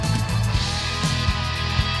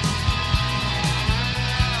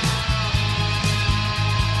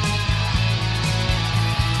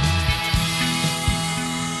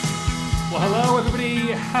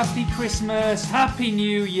happy Christmas, happy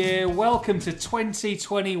New Year, welcome to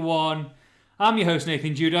 2021. I'm your host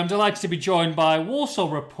Nathan Judah. I'm delighted to be joined by Walsall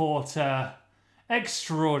reporter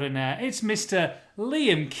extraordinaire. It's Mr.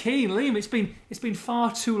 Liam Keane. Liam, it's been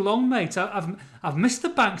far too long, mate. I've missed the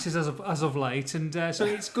Bankses as of late, and so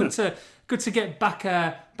it's good to get back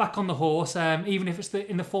on the horse, even if it's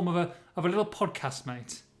in the form of a little podcast,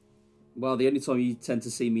 mate. Well, the only time you tend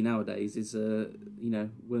to see me nowadays is, we're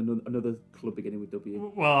another club beginning with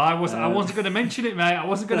W. Well, I wasn't going to mention it, mate. I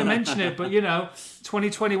wasn't going to mention it, but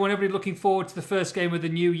 2021, everybody looking forward to the first game of the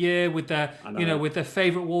new year with their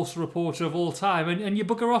favourite Walsall reporter of all time, and you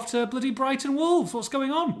bugger off to bloody Brighton Wolves. What's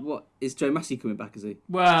going on? What is Joe Massey coming back? Is he?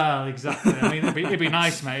 Well, exactly. I mean, it'd be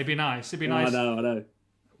nice, mate. It'd be nice. I know.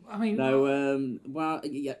 I mean, no. Well,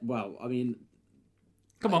 yeah. Well, I mean.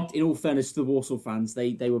 Come on. In all fairness to the Walsall fans,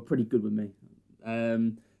 they were pretty good with me.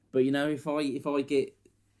 But if I get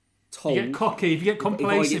told, you get cocky, if you get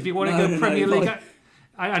complacent, if you want to go Premier League,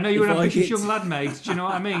 I know you're an ambitious young lad, mate. Do you know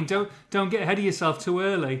what I mean? Don't get ahead of yourself too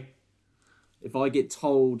early. If I get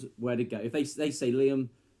told where to go, if they say Liam,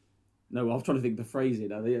 no, I'm trying to think of the phrase.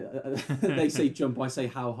 They say jump, I say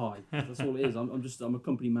how high. That's all it is. I'm a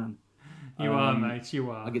company man. You are, mate. You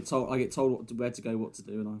are. I get told where to go, what to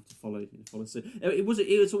do, and I have to follow suit. It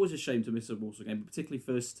was always a shame to miss a Walsall game, but particularly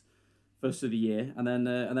first of the year, and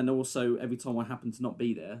then also every time I happen to not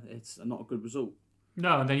be there, it's not a good result.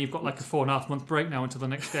 No, and then you've got like a 4.5 month break now until the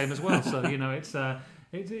next game as well. So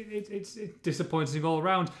it's disappointing all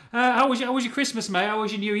around. How was your Christmas, mate? How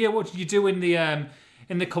was your New Year? What did you do in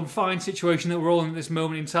the confined situation that we're all in at this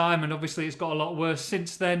moment in time? And obviously, it's got a lot worse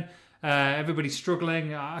since then. Everybody's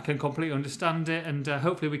struggling. I can completely understand it, and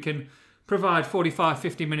hopefully we can provide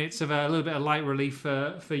 45-50 minutes of a little bit of light relief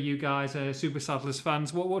for you guys, Super Saddlers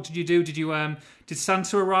fans. What did you do? Did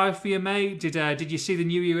Santa arrive for you, mate? Did you see the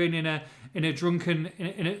New Year in a drunken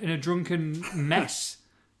mess?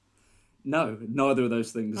 No, neither of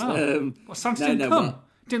those things. Oh. Santa didn't come.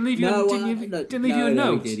 Didn't leave you. Didn't leave you a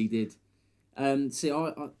note. He did. See,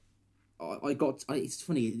 I got. It's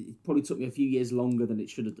funny. It probably took me a few years longer than it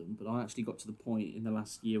should have done, but I actually got to the point in the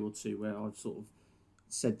last year or two where I've sort of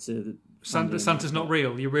said to Santa's not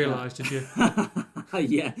real. You realised, did you?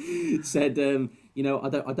 Yeah. Said, I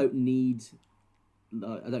don't need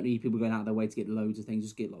people going out of their way to get loads of things.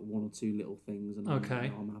 Just get like one or two little things, and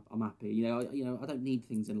okay. I'm happy. I don't need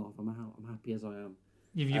things in life. I'm happy as I am.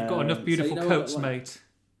 You've got enough beautiful coats, mate.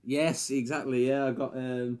 Yes, exactly. Yeah, I got.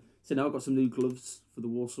 So now I've got some new gloves for the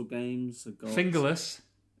Walsall games. I've got, fingerless?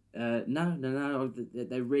 No.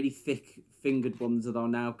 They're really thick fingered ones that I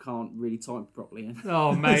now can't really type properly.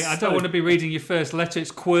 Oh, mate, I don't want to be reading your first letter.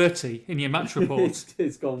 It's QWERTY in your match report.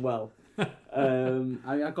 It's gone well.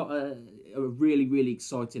 I got a really, really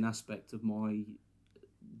exciting aspect of my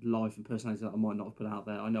life and personality that I might not have put out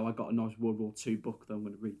there. I know I got a nice World War II book that I'm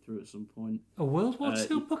going to read through at some point. A World War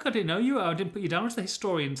II book? I didn't know you. I didn't put you down as the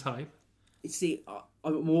historian type. See,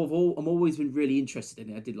 I'm always been really interested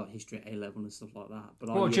in it. I did like history at A-level and stuff like that.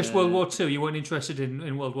 But just World War II? You weren't interested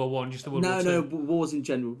in World War One, just the World War II? No, wars in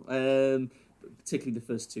general. Particularly the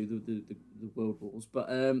first two, the World Wars. But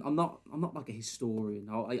I'm not like a historian.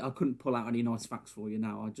 I couldn't pull out any nice facts for you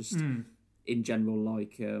now. I just, in general,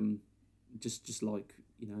 like just like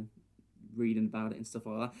reading about it and stuff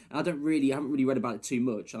like that. And I haven't really read about it too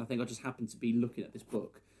much. And I think I just happened to be looking at this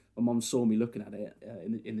book. My mum saw me looking at it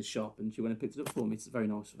in the shop, and she went and picked it up for me. It's very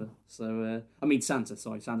nice of her. So,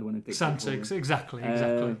 Santa went and picked it up for me.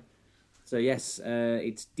 Exactly. So, yes,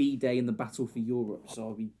 it's D-Day in the Battle for Europe, so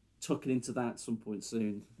I'll be tucking into that at some point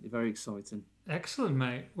soon. Very exciting. Excellent,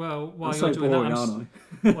 mate. Well, while you're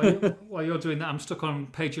doing that, I'm stuck on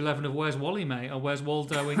page 11 of Where's Wally, mate, or Where's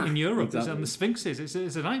Waldo in Europe. Exactly. And the Sphinxes.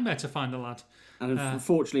 It's a nightmare to find the lad. And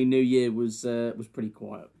unfortunately, New Year was pretty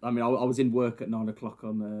quiet. I mean, I was in work at 9 o'clock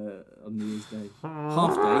on New Year's Day,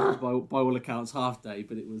 half day by all accounts, half day.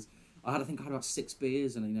 But it was. I had about 6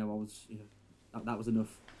 beers, and I was that was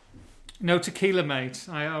enough. No tequila, mate.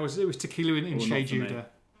 It was tequila in Shea Judah.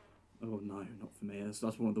 Oh no, not for me. That's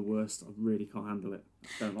one of the worst. I really can't handle it.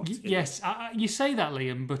 I don't like tequila. Yes, you say that,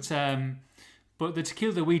 Liam, but the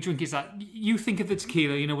tequila that we drink is that you think of the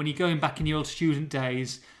tequila. When you're going back in your old student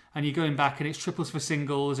days. And you're going back, and it's triples for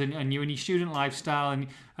singles, and you're in your student lifestyle,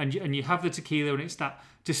 and you have the tequila, and it's that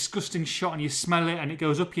disgusting shot, and you smell it, and it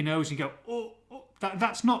goes up your nose, and you go, oh,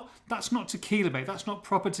 that's not tequila, mate. That's not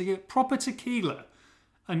proper tequila. Proper tequila,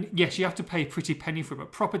 and yes, you have to pay a pretty penny for it,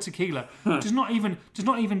 but proper tequila does not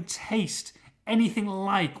even taste anything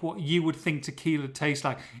like what you would think tequila tastes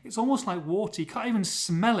like. It's almost like water. You can't even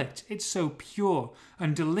smell it. It's so pure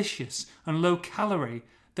and delicious and low calorie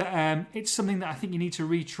that it's something that I think you need to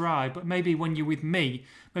retry. But maybe when you're with me,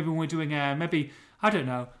 maybe when we're doing maybe I don't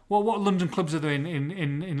know what London clubs are there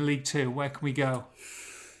in League Two? Where can we go?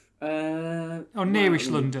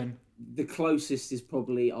 Nearish London. The closest is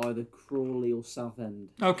probably either Crawley or Southend.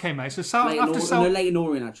 Okay, mate. So Leyton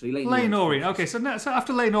Orient actually. Leyton Orient. Okay, so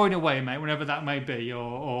after Leyton Orient away, mate, whenever that may be,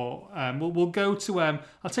 or we'll go to I'll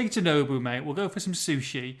take you to Nobu, mate. We'll go for some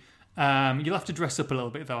sushi. You'll have to dress up a little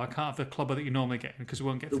bit though. I can't have the clubber that you normally get in because we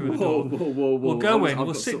won't get through the door. We'll go in.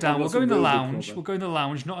 We'll sit down. We'll go in the lounge. We'll go in the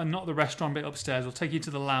lounge, not the restaurant bit upstairs. We'll take you to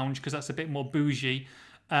the lounge because that's a bit more bougie.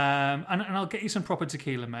 And I'll get you some proper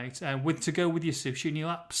tequila, mate, to go with your sushi, and you'll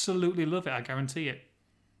absolutely love it. I guarantee it.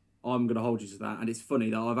 I'm going to hold you to that, and it's funny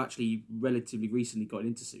that I've actually relatively recently got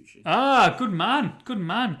into sushi. Ah, good man.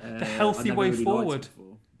 The healthy way really forward.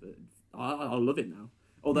 Before, but I love it now.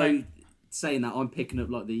 Although saying that, I'm picking up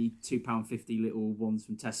like the £2.50 little ones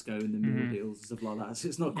from Tesco and the meal deals and stuff like that. So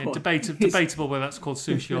it's not quite debatable whether that's called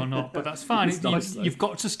sushi or not, but that's fine. You've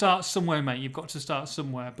got to start somewhere, mate. You've got to start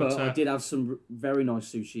somewhere. But I did have some very nice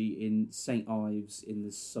sushi in St Ives in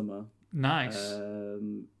the summer. Nice. A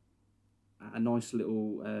nice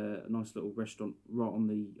little restaurant right on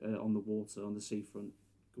the water on the seafront.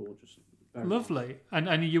 Gorgeous. Very lovely. nice. And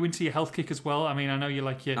are you into your health kick as well? I mean, I know you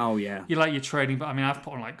like your you like your training, but I mean, I've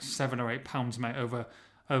put on like 7 or 8 pounds, mate, over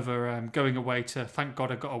going away to. Thank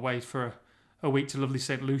God I got away for a week to lovely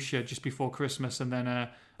St Lucia just before Christmas, and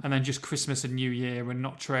then just Christmas and New Year and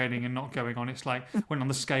not training and not going on. It's like went on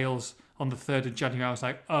the scales on the 3rd of January. I was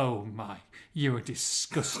like, oh my, you're a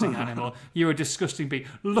disgusting animal. You're a disgusting beast.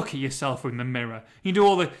 Look at yourself in the mirror. You do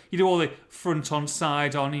all the front on,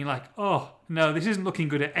 side on, and you're like, oh no, this isn't looking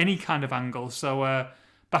good at any kind of angle. So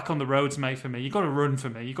back on the roads, mate, for me. You got to run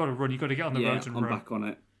for me. You got to run. You got to get on the roads and run. I'm back on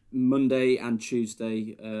it. Monday and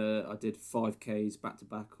Tuesday, I did 5Ks back to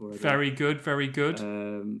back already. Very good.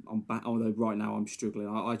 I'm back. Although right now I'm struggling.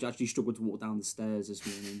 I actually struggled to walk down the stairs this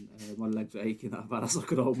morning. My legs were aching that bad. I was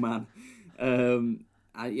like an old man.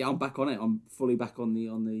 I'm back on it. I'm fully back on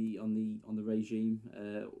the regime.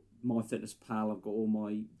 My Fitness Pal. I've got all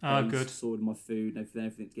my good sorted, my food,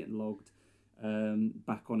 everything's getting logged.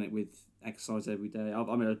 Back on it with exercise every day.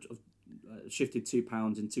 I've shifted 2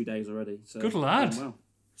 pounds in 2 days already. So good lad. Well,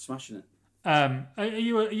 smashing it. Are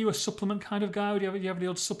you a supplement kind of guy? Do you have the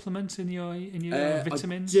odd supplement in your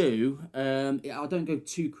vitamins? I do. I don't go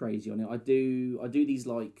too crazy on it. I do these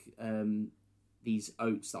like these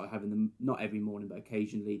oats that I have in them, not every morning, but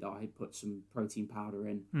occasionally, that I put some protein powder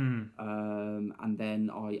in. And then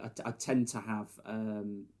I tend to have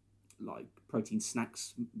like protein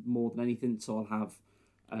snacks more than anything. So I'll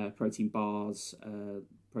have protein bars,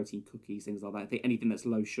 protein cookies, things like that. I think anything that's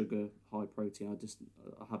low sugar, high protein,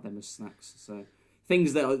 I have them as snacks. So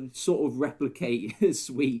things that sort of replicate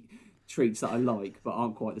sweet treats that I like, but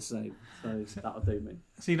aren't quite the same. So that'll do me.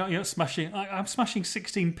 So you're not smashing. I'm smashing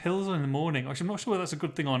 16 pills in the morning, which I'm not sure whether that's a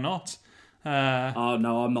good thing or not. Oh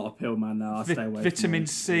no, I'm not a pill man now. I stay away. Vitamin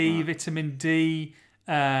C, vitamin D.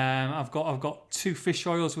 I've got 2 fish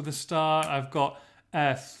oils with a start. I've got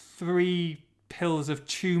 3 pills of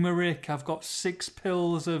turmeric. I've got 6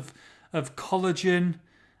 pills of collagen.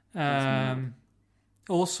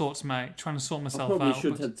 All sorts, mate. Trying to sort myself out.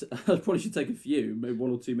 I probably should take a few, maybe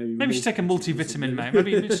 1 or 2, maybe. Maybe you should take a multivitamin, mate.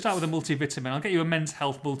 Maybe start with a multivitamin. I'll get you a Men's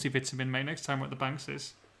Health multivitamin, mate, next time we're at the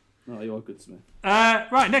Bankses. Oh, you are good to me.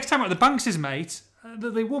 Right, next time we're at the Bankses, mate.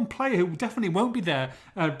 The one player who definitely won't be there.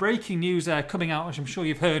 Breaking news coming out, which I'm sure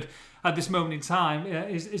you've heard at this moment in time,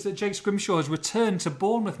 is that Jake Scrimshaw has returned to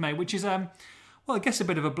Bournemouth, mate, which is, well, I guess a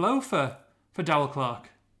bit of a blow for Darrell Clarke.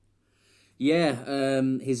 Yeah,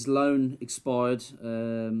 his loan expired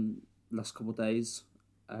last couple of days.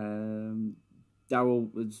 Darrell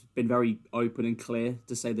has been very open and clear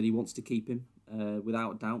to say that he wants to keep him,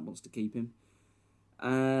 without doubt wants to keep him.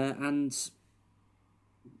 And,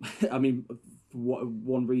 I mean, for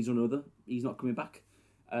one reason or another, he's not coming back.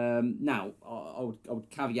 Now, I would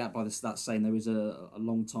caveat by that saying there is a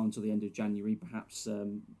long time till the end of January. Perhaps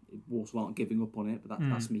Walsall aren't giving up on it, but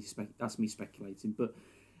that's me speculating. But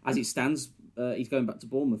as it stands, he's going back to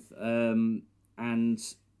Bournemouth, and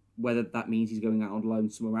whether that means he's going out on loan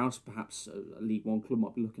somewhere else, perhaps a League One club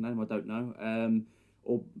might be looking at him. I don't know,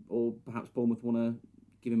 or perhaps Bournemouth want to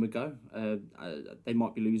give him a go. They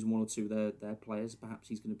might be losing 1 or 2 of their players. Perhaps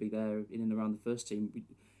he's going to be there in and around the first team.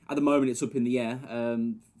 At the moment, it's up in the air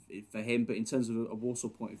for him. But in terms of a Walsall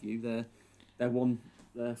point of view, they're 1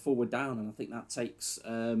 forward down, and I think that takes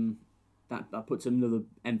that puts another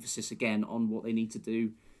emphasis again on what they need to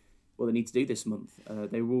do. What they need to do this month.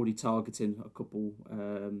 They were already targeting a couple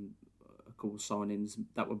signings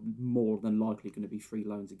that were more than likely going to be free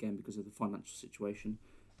loans again because of the financial situation.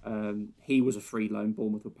 He was a free loan.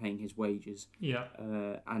 Bournemouth were paying his wages. Yeah.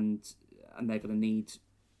 And they're going to need.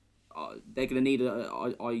 They're going to need,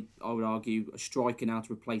 I would argue, a striker now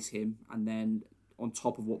to replace him, and then on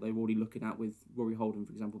top of what they're already looking at with Rory Holden,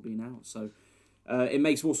 for example, being out. So it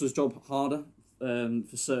makes Walsall's job harder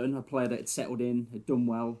for certain. A player that had settled in, had done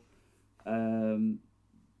well,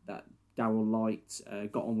 that Darryl liked,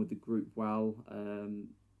 got on with the group well,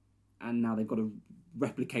 and now they've got to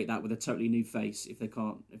replicate that with a totally new face if they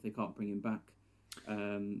can't bring him back.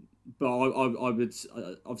 But I would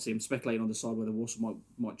obviously, I'm speculating on the side whether Walsall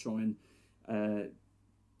might try and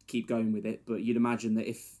keep going with it. But you'd imagine that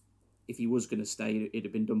if he was going to stay, it'd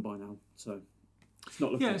have been done by now. So it's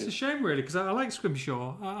not looking it's good. a shame really, because I like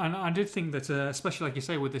Scrimshaw, and I did think that, especially like you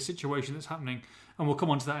say with the situation that's happening, and we'll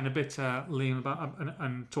come on to that in a bit, Liam, about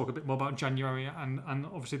and talk a bit more about January and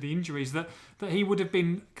obviously the injuries, that he would have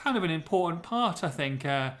been kind of an important part, I think,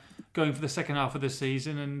 going for the second half of the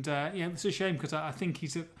season. And it's a shame, because I think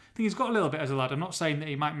he's got a little bit as a lad. I'm not saying that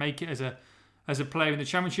he might make it as a player in the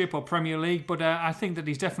Championship or Premier League, but I think that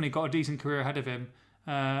he's definitely got a decent career ahead of him.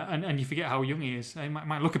 And you forget how young he is. He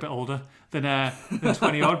might look a bit older than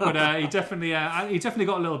 20 odd, but he definitely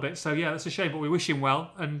got a little bit. So yeah, that's a shame. But we wish him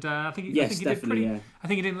well, and I think he did pretty. Yeah. I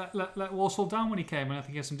think he didn't let Walsall down when he came, and I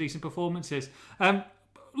think he had some decent performances.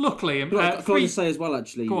 Luckily, can I just say as well,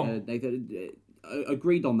 actually, Nathan,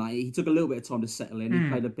 agreed on that. He took a little bit of time to settle in. He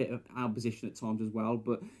played a bit of our position at times as well,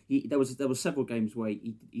 but there was several games where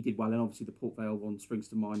he did well, and obviously the Port Vale one springs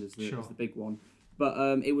to mind as the big one. But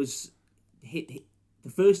it was the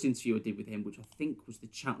first interview I did with him, which I think was the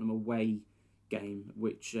Cheltenham away game,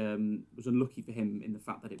 which was unlucky for him in the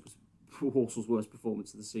fact that it was Walsall's worst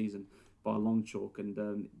performance of the season by a long chalk,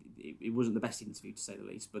 and it wasn't the best interview, to say the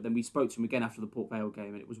least. But then we spoke to him again after the Port Vale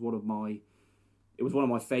game, and it was one of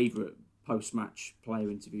my favourite post-match player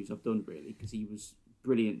interviews I've done, really, because he was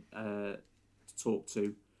brilliant to talk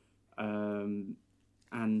to, and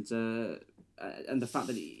the fact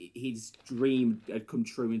that his dream had come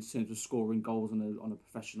true in terms of scoring goals on a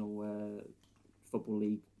professional football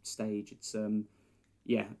league stage. It's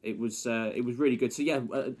it was really good.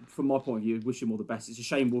 So from my point of view, wish him all the best. It's a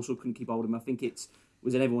shame Walsall couldn't keep hold of him. I think it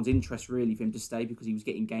was in everyone's interest really for him to stay, because he was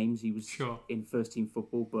getting games. He was in first team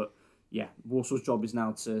football, but Walsall's job is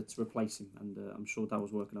now to replace him, and I'm sure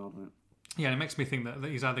Daryl's working hard on it. Yeah, and it makes me think that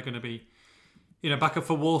he's either going to be, back up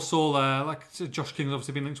for Walsall, like Josh King's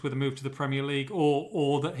obviously been linked with a move to the Premier League,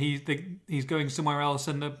 or that he's going somewhere else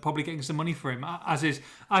and they're probably getting some money for him, as is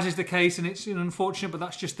the case, and it's unfortunate, but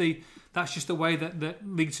that's just the way that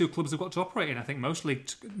League Two clubs have got to operate in. I think most League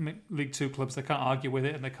Two clubs, they can't argue with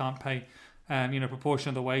it, and they can't pay proportion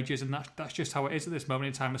of the wages, and that's just how it is at this moment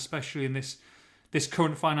in time, especially in this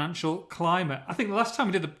current financial climate. I think the last time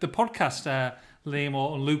we did the podcast, Liam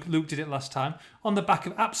or Luke did it last time, on the back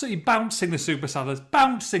of absolutely bouncing the Super Saddlers,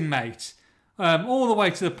 bouncing, mate, all the way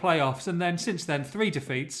to the playoffs, and then since then 3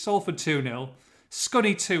 defeats: Salford 2-0,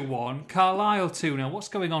 Scunny 2-1, Carlisle 2-0. What's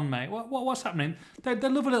going on, mate? What's happening? They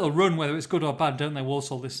love a little run, whether it's good or bad, don't they,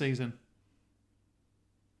 Walsall, this season?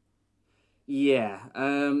 Yeah,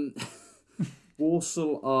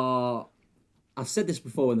 Walsall are. I've said this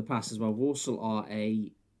before in the past as well. Walsall are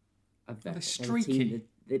a streaky.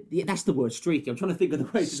 That's the word, streaky. I'm trying to think of the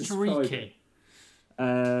way to describe it.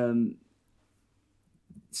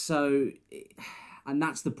 So, and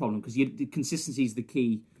that's the problem, because consistency is the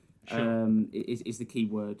key. Is the key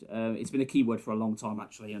word. It's been a key word for a long time,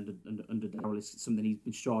 actually. Under Darryl, it's something he's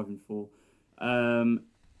been striving for.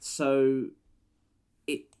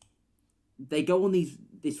 They go on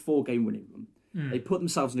this 4-game winning run. They put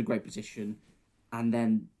themselves in a great position, and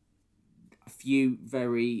then a few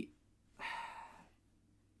very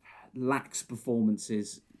lax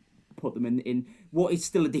performances put them in what is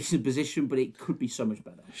still a decent position, but it could be so much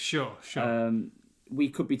better. Sure. We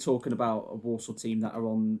could be talking about a Walsall team that are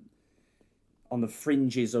on the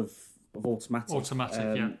fringes of automatic.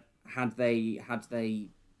 Had they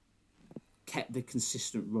kept the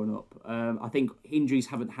consistent run up, I think injuries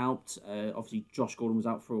haven't helped. Obviously, Josh Gordon was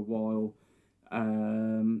out for a while,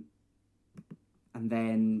 and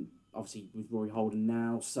then obviously with Rory Holden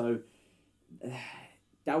now, so.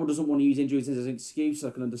 Darryl doesn't want to use injuries as an excuse, so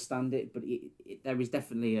I can understand it, but there is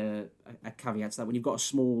definitely a caveat to that. When you've got a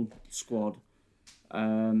small squad,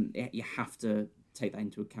 you have to take that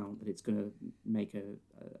into account, that it's going to make a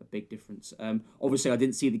big difference. Obviously, I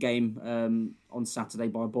didn't see the game on Saturday.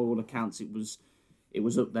 By all accounts, it was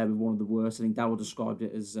up there with one of the worst. I think Darryl described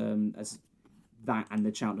it as that and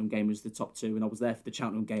the Cheltenham game as the top two, and I was there for the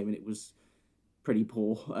Cheltenham game, and it was pretty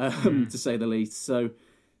poor, to say the least. So.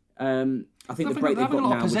 I think the break they've got now. They're having a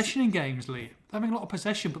lot of possession in games, Lee. They're having a lot of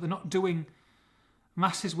possession, but they're not doing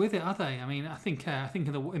masses with it, are they? I mean, I think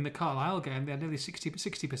in the Carlisle game they had nearly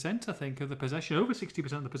 60%. I think of the possession, over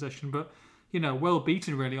 60% of the possession, but well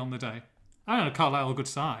beaten really on the day. I don't know, Carlisle a good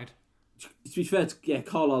side. To be fair,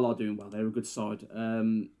 Carlisle are doing well. They're a good side,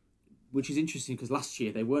 which is interesting because last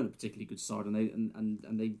year they weren't a particularly good side,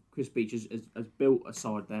 and Chris Beech has built a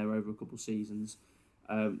side there over a couple of seasons.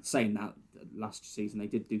 Saying that, last season they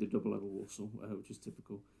did do the double over Walsall, which is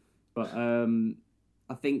typical. But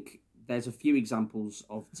I think there's a few examples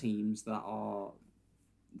of teams that are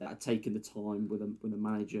taking the time with a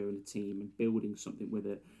manager and a team and building something with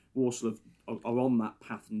it. Walsall are on that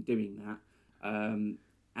path and doing that,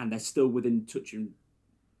 and they're still within touching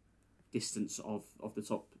distance of the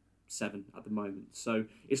top 7 at the moment. So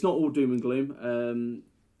it's not all doom and gloom.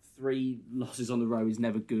 3 losses on the row is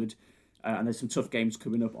never good, and there's some tough games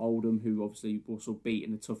coming up. Oldham, who obviously Walsall beat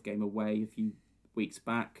in a tough game away a few weeks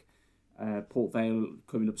back. Port Vale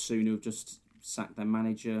coming up soon, who have just sacked their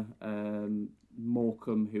manager.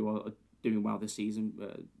 Morecambe, who are doing well this season,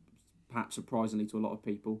 perhaps surprisingly to a lot of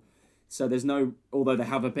people. So although they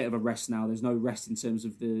have a bit of a rest now, there's no rest in terms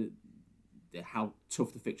of how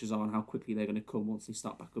tough the fixtures are and how quickly they're going to come once they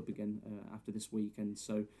start back up again after this weekend.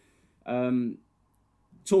 So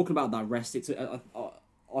talking about that rest,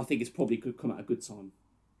 I think it's probably could come at a good time.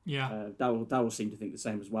 Yeah, Darryl seemed to think the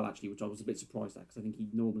same as well, actually, which I was a bit surprised at because I think he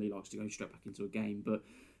normally likes to go straight back into a game. But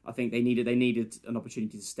I think they needed an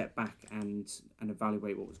opportunity to step back and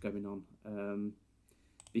evaluate what was going on,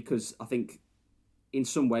 because I think in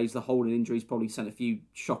some ways the Holden injuries probably sent a few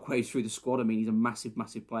shockwaves through the squad. I mean, he's a massive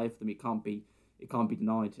player for them. It can't be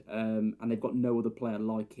denied, and they've got no other player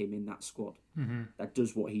like him in that squad that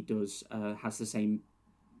does what he does, has the same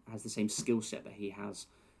skill set that he has.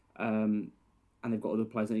 And they've got other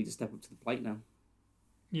players that need to step up to the plate now.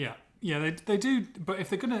 Yeah, they do. But if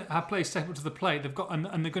they're going to have players step up to the plate, they've got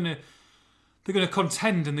and they're going to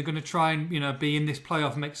contend and they're going to try and be in this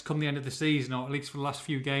playoff mix come the end of the season, or at least for the last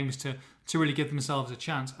few games to really give themselves a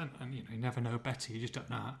chance. And you never know better. You just don't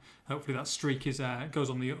know. Hopefully that streak goes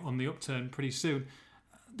on the upturn pretty soon.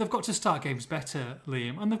 They've got to start games better,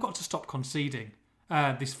 Liam, and they've got to stop conceding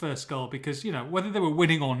this first goal because whether they were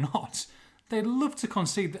winning or not. They'd love to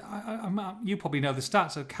concede. You probably know the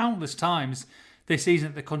stats. So countless times this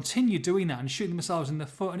season they continue doing that and shooting themselves in the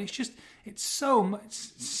foot, and it's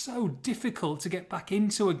so difficult to get back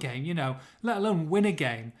into a game. Let alone win a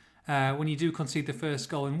game when you do concede the first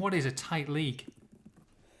goal in what is a tight league.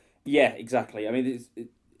 Yeah, exactly. I mean,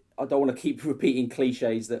 I don't want to keep repeating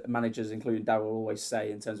cliches that managers, including Darryl, always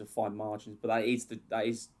say in terms of fine margins, but that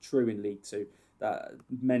is true in League Two. That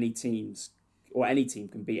many teams, or any team,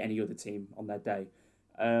 can beat any other team on their day.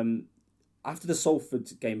 After the Salford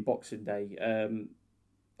game, Boxing Day,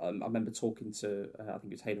 I remember talking to, I think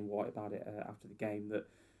it was Hayden White about it after the game, that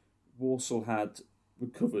Walsall had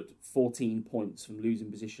recovered 14 points from losing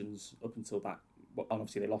positions up until that. Well,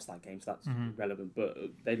 obviously they lost that game, so that's irrelevant. But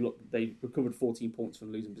they recovered 14 points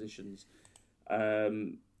from losing positions,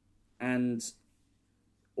 and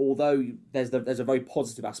although there's a very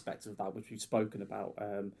positive aspect of that, which we've spoken about.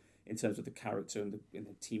 In terms of the character and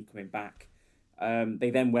the team coming back.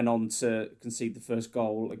 They then went on to concede the first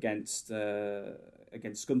goal against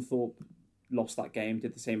Scunthorpe, lost that game,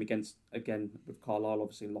 did the same with Carlisle,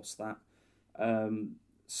 obviously lost that.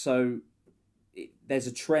 So there's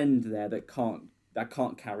a trend there that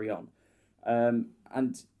can't carry on.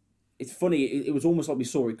 And it's funny, it was almost like we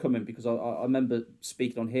saw it coming because I remember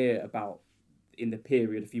speaking on here about in the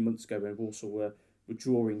period a few months ago when Walsall were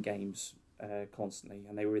drawing games constantly,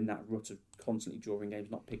 and they were in that rut of constantly drawing games,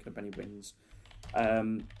 not picking up any wins,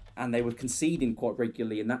 and they were conceding quite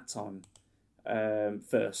regularly in that time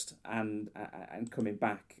first and coming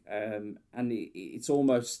back, and it's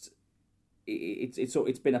almost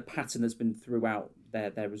it's been a pattern that's been throughout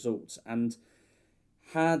their results, and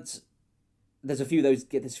there's a few of those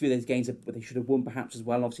games where they should have won perhaps as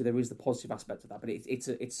well. And obviously there is the positive aspect of that, but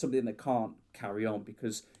it's something that can't carry on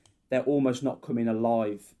because they're almost not coming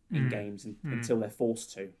alive in games until they're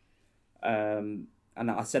forced to. And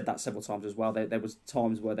I said that several times as well. There was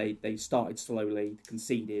times where they started slowly,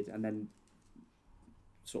 conceded, and then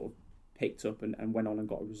sort of picked up and went on and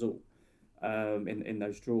got a result in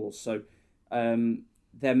those draws. So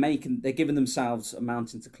they're giving themselves a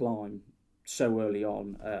mountain to climb so early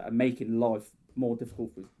on and making life more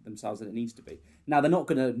difficult for themselves than it needs to be. Now, they're not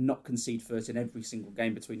going to not concede first in every single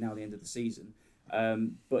game between now and the end of the season.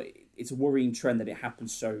 But it's a worrying trend that it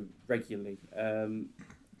happens so regularly. Do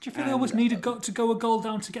you feel they almost needed to go a goal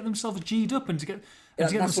down to get themselves G'd up and to get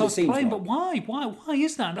themselves playing? Like. But why? Why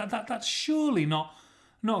is that? That's surely not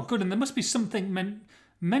good. And there must be something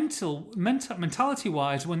mentality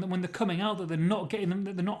wise when they're coming out, that they're not getting them,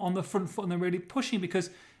 that they're not on the front foot and they're really pushing, because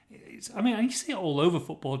you see it all over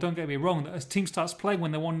football, don't get me wrong, that a team starts playing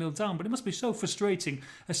when they're 1-0 down, but it must be so frustrating,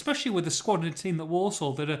 especially with the squad and the team that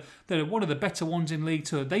Walsall that are one of the better ones in League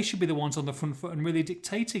Two. They should be the ones on the front foot and really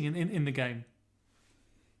dictating in the game.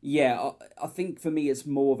 Yeah, I think for me it's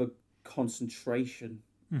more of a concentration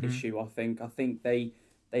issue. I think they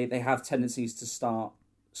have tendencies to start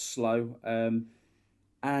slow,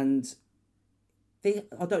 and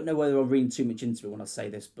I don't know whether I'm reading too much into it when I say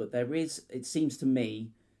this, but it seems to me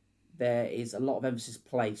there is a lot of emphasis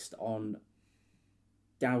placed on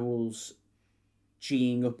Darrell's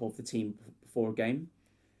geeing up of the team before a game,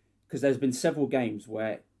 because there's been several games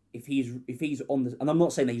where if he's on the, and I'm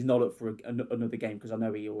not saying that he's not up for another game, because I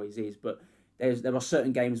know he always is, but there are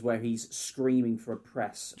certain games where he's screaming for a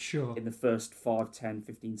press in the first 5, 10,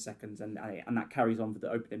 15 seconds, and that carries on for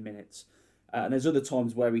the opening minutes. And there's other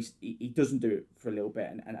times where he doesn't do it for a little bit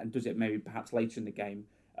and does it maybe perhaps later in the game.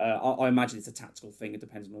 I imagine it's a tactical thing. It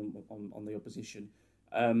depends on the opposition.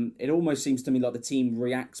 It almost seems to me like the team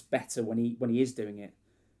reacts better when he is doing it,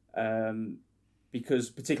 because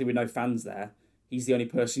particularly with no fans there, he's the only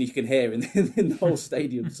person you can hear in the whole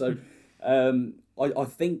stadium. So I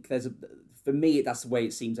think for me that's the way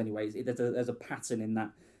it seems. Anyways, there's a pattern in that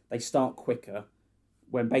they start quicker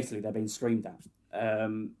when basically they're being screamed at.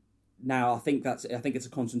 Now I think it's a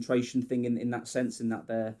concentration thing in that sense, in that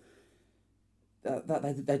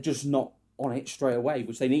they're just not on it straight away,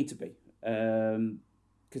 which they need to be,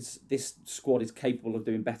 because this squad is capable of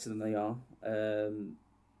doing better than they are.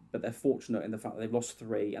 But they're fortunate in the fact that they've lost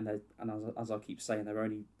 3, and as I keep saying, they're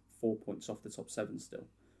only 4 points off the top 7 still,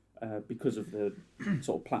 because of the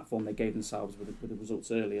sort of platform they gave themselves with the results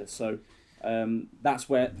earlier. So that's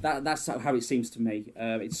how it seems to me.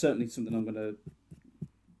 It's certainly something I'm gonna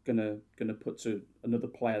put to another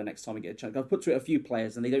player the next time I get a chance. I've put to it a few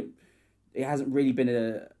players, and it hasn't really been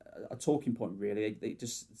a talking point really. They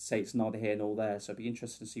just say it's neither here nor there. So it'd be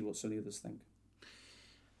interesting to see what some of the others think.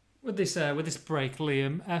 With this break,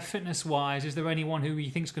 Liam, fitness wise, is there anyone who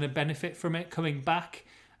you think is going to benefit from it coming back?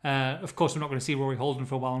 Of course, we're not going to see Rory Holden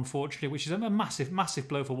for a while, unfortunately, which is a massive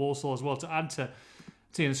blow for Walsall as well, to add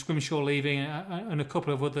to Scrimshaw leaving and a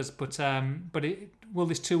couple of others. But will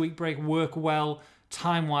this 2-week break work well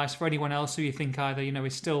time-wise for anyone else who you think either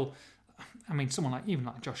is still, someone like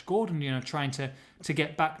Josh Gordon, trying to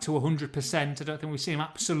get back to 100%. I don't think we've seen him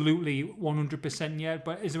absolutely 100% yet,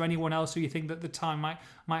 but is there anyone else who you think that the time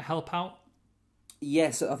might help out?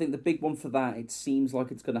 Yes, I think the big one for that, it seems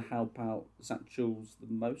like it's going to help out Zach Jules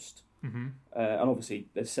the most. Mm-hmm. And obviously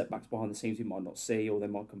there's setbacks behind the scenes we might not see, or they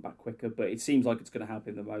might come back quicker, but it seems like it's going to help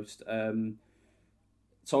him the most.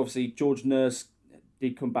 So obviously George Nurse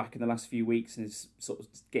did come back in the last few weeks and is sort of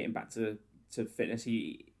getting back to fitness.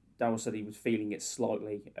 Darrell said he was feeling it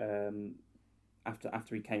slightly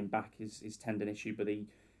after he came back, his tendon issue, but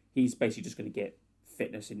he's basically just going to get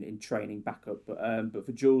fitness in training back up. But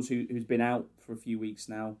for Jules, who's been out for a few weeks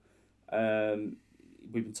now,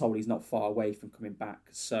 we've been told he's not far away from coming back.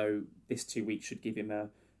 So this 2 weeks should give him a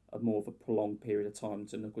more of a prolonged period of time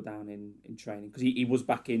to knuckle down in training, because he was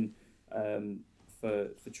back in for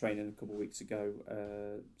training a couple of weeks ago.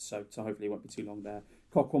 So hopefully it won't be too long there.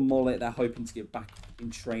 Cochrane Mollett, they're hoping to get back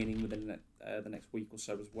in training within the next week or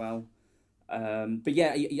so as well. But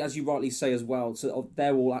yeah, as you rightly say as well, so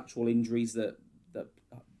they're all actual injuries that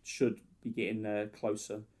should be getting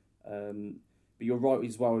closer. But you're right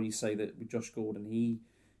as well when you say that with Josh Gordon, he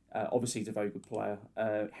obviously is a very good player.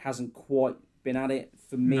 Hasn't quite been at it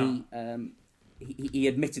for me. No. He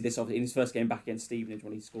admitted this in his first game back against Stevenage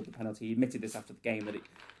when he scored the penalty. He admitted this after the game that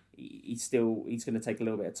he's going to take a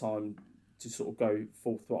little bit of time to sort of go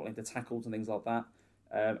full throttle into tackles and things like that.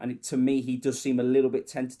 And to me, he does seem a little bit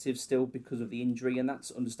tentative still because of the injury, and that's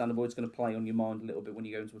understandable. It's going to play on your mind a little bit when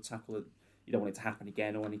you go into a tackle that you don't want it to happen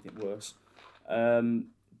again or anything worse.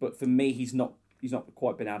 But for me, he's not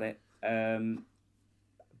quite been at it.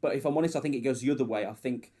 But if I'm honest, I think it goes the other way. I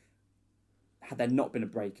think had there not been a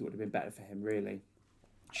break, it would have been better for him, really.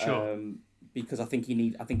 Sure. Because I think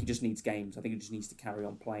he just needs games. I think he just needs to carry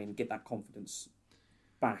on playing and get that confidence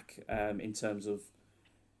back in terms of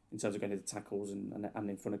going to the tackles and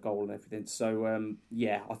in front of goal and everything. So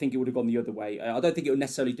yeah, I think it would have gone the other way. I don't think it would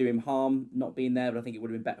necessarily do him harm not being there, but I think it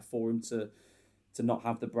would have been better for him to not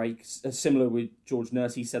have the breaks. Similar with George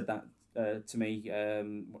Nurse, he said that to me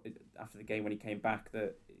after the game when he came back,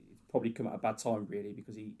 that it's probably come at a bad time really,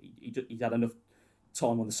 because he's had enough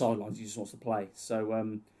time on the sidelines. He just wants to play.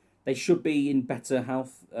 So they should be in better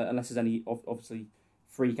health unless there's any obviously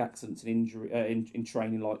freak accidents and injury in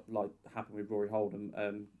training like happened with Rory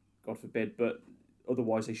Holden. God forbid, but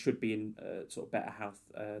otherwise they should be in sort of better health.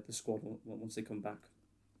 The squad once they come back.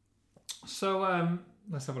 So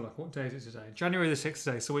let's have a look. What day is it today? January the 6th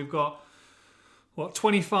today. So we've got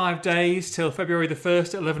 25 days till February the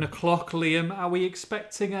 1st at 11 o'clock. Liam, are we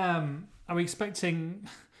expecting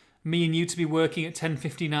me and you to be working at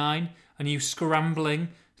 10:59 and you scrambling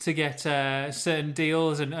to get certain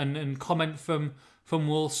deals and comment from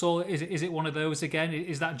Walsall? Is it one of those again?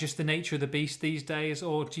 Is that just the nature of the beast these days,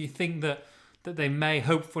 or do you think that they may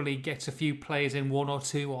hopefully get a few players in, one or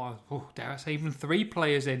two, or dare I say even 3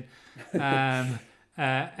 players in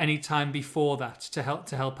any time before that to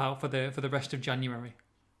help out for the rest of January?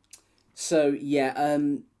 So yeah,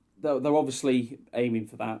 they're obviously aiming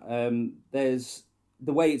for that. There's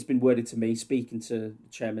the way it's been worded to me, speaking to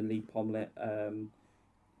Chairman Lee Pomlet,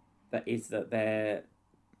 that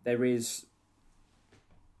there is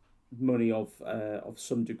money of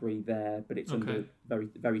some degree there, but it's under very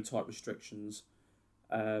very tight restrictions.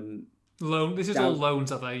 Loan. This is all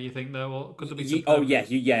loans, are they? You think though, or could there be some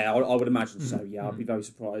yeah. I would imagine so. Yeah, I'd be very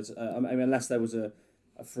surprised. I mean, unless there was a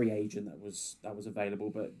free agent that was available,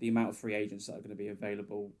 but the amount of free agents that are going to be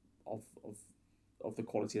available of the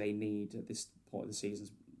quality they need at this point of the season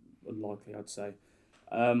is unlikely, I'd say.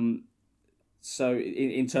 So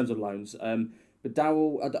in terms of loans, but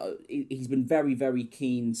Darrell, he's been very very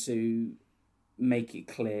keen to make it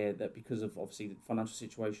clear that because of obviously the financial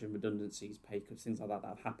situation, redundancies, pay cuts, things like that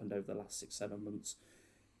have happened over the last 6-7 months,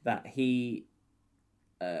 that he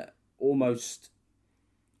almost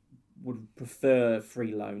would prefer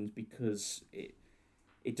free loans because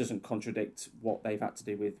it doesn't contradict what they've had to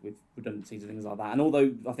do with redundancies and things like that. And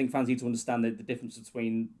although I think fans need to understand the difference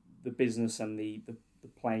between the business and the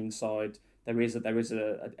playing side, there is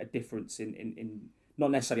a difference in not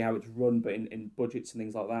necessarily how it's run, but in budgets and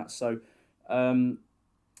things like that. So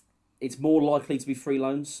it's more likely to be free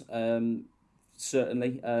loans,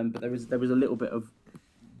 certainly. But there is a little bit of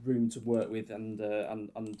room to work with, and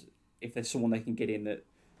if there's someone they can get in that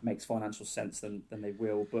makes financial sense, then they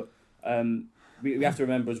will. But we have to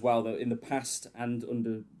remember as well that in the past and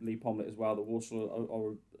under Lee Pomlet as well, the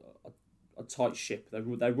Walsall are a tight ship. They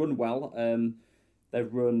run well. They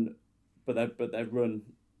run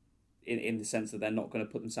in the sense that they're not going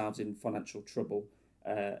to put themselves in financial trouble.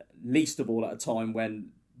 Least of all at a time when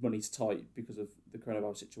money's tight because of the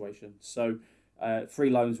coronavirus situation. So free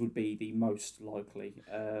loans would be the most likely.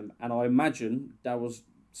 And I imagine Darrell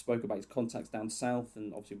spoke about his contacts down south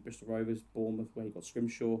and obviously Bristol Rovers, Bournemouth, where he got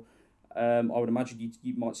Scrimshaw. I would imagine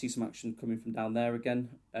you might see some action coming from down there again.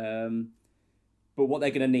 But what they're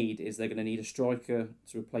going to need is they're going to need a striker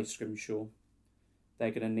to replace Scrimshaw.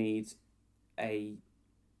 They're going to need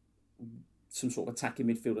some sort of attacking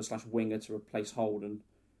midfielder / winger to replace Holden,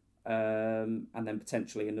 and then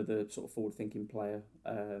potentially another sort of forward-thinking player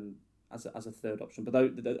as a third option. But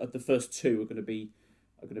the first two are going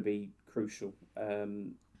to be crucial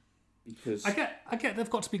because I get they've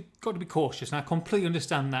got to be cautious, and I completely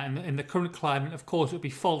understand that in the current climate. Of course, it would be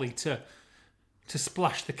folly to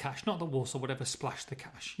splash the cash. Not that Walsall would ever splash the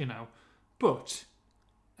cash, but.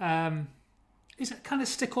 Is it kind of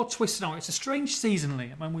stick or twist now? It's a strange season,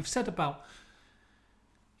 Liam. I mean, we've said about,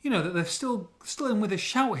 that they're still in with a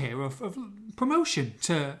shout here of promotion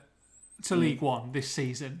to League One this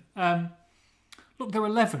season. Look, they're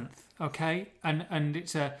 11th, okay, and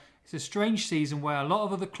it's a strange season where a lot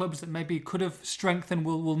of other clubs that maybe could have strengthened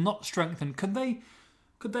will not strengthen. Could they?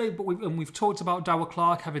 But we've talked about Darrell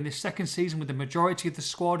Clarke having this second season with the majority of the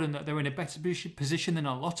squad, and that they're in a better position than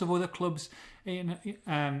a lot of other clubs in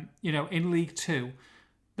League Two.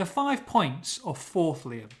 They're 5 points off fourth,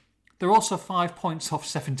 Liam. They're also 5 points off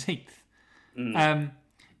 17th.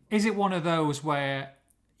 Is it one of those where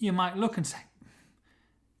you might look and say,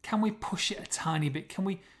 "Can we push it a tiny bit? Can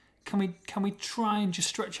we try and just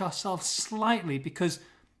stretch ourselves slightly because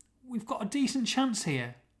we've got a decent chance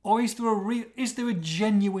here"? Or is there a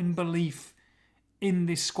genuine belief in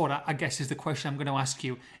this squad? I guess is the question I'm going to ask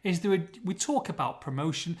you. We talk about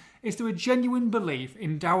promotion. Is there a genuine belief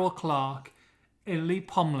in Darrell Clarke, in Lee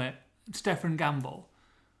Pomlet, Stefan Gamble,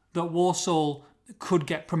 that Walsall could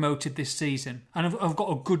get promoted this season and have got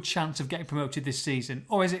a good chance of getting promoted this season?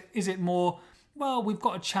 Or is it more, well, we've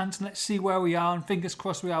got a chance and let's see where we are and fingers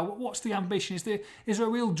crossed we are? What's the ambition? Is there a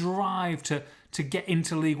real drive to get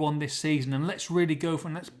into League One this season and let's really go for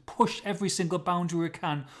it and let's push every single boundary we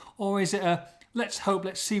can? Or is it a let's hope,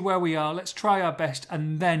 let's see where we are, let's try our best,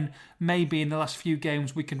 and then maybe in the last few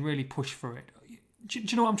games we can really push for it? Do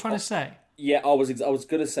you know what I'm trying to say? Yeah, I was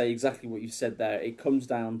going to say exactly what you said there. It comes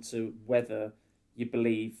down to whether you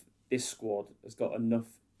believe this squad has got enough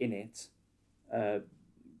in it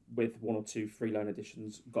with one or two free loan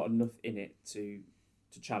additions, got enough in it to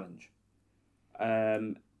challenge.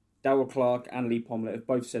 Darrell Clarke and Lee Pomlet have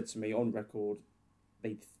both said to me on record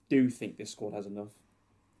they do think this squad has enough.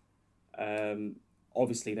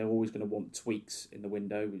 Obviously, they're always going to want tweaks in the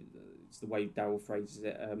window. It's the way Darrell phrases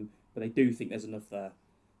it. But they do think there's enough there.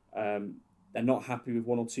 They're not happy with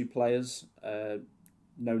one or two players.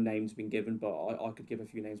 No names been given, but I could give a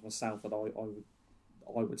few names myself that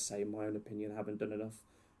I would say, in my own opinion, haven't done enough.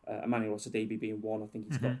 Emmanuel Sidibe being one.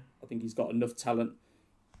 I think he's got enough talent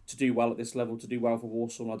to do well at this level, to do well for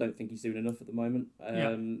Walsall. And I don't think he's doing enough at the moment.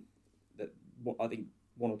 I think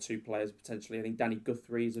one or two players potentially. I think Danny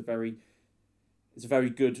Guthrie is a very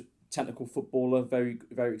good technical footballer, very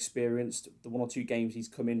very experienced. The one or two games he's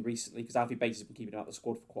come in recently, because Alfie Bates has been keeping him out of the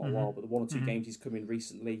squad for quite a while, but the one or two games he's come in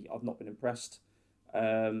recently, I've not been impressed.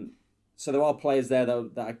 So there are players there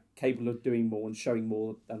that are capable of doing more and showing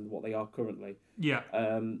more than what they are currently. Yeah.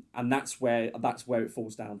 And that's where it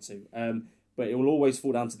falls down to. But it will always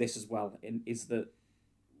fall down to this as well, is that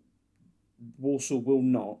Walsall will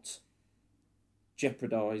not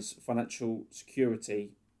jeopardise financial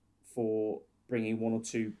security for bringing one or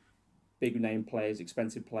two big name players,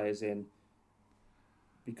 expensive players in,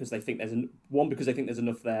 because they think there's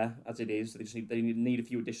enough there as it is. They need a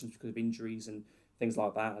few additions because of injuries and things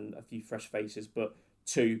like that, and a few fresh faces. But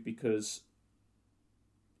two, because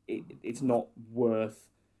it's not worth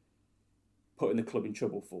putting the club in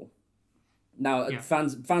trouble for. Now,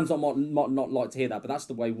 fans might not like to hear that, but that's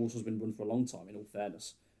the way Walsall's been run for a long time, in all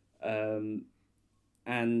fairness.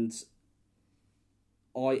 And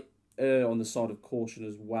I err on the side of caution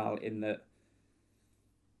as well, in that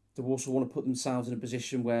the Walsall want to put themselves in a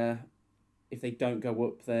position where if they don't go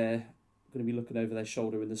up, they're going to be looking over their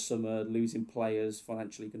shoulder in the summer, losing players,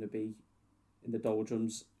 financially going to be in the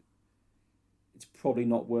doldrums. It's probably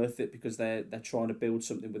not worth it, because they're trying to build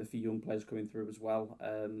something with a few young players coming through as well.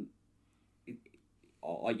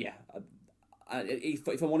 If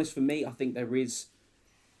I'm honest, for me, I think there is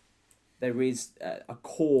a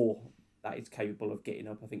core that is capable of getting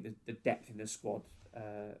up. I think the depth in the squad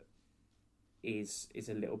is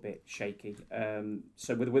a little bit shaky.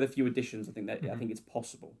 So with a few additions, I think I think it's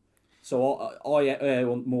possible. So I err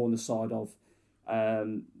more on the side of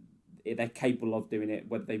they're capable of doing it.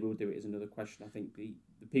 Whether they will do it is another question. I think the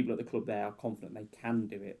people at the club there are confident they can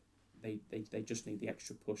do it. They just need the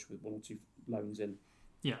extra push with one or two loans in.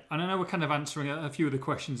 Yeah, and I know we're kind of answering a few of the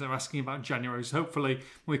questions they're asking about January. So hopefully,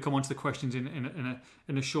 when we come on to the questions in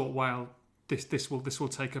a short while, this will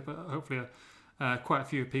take up hopefully quite a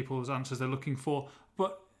few people's answers they're looking for.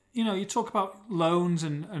 But you talk about loans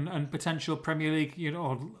and potential Premier League,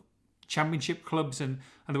 or Championship clubs, and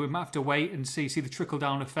that we might have to wait and see the trickle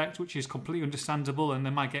down effect, which is completely understandable, and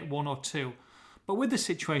they might get one or two. But with the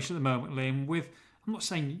situation at the moment, Liam, I'm not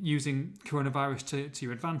saying using coronavirus to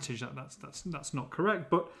your advantage. That's not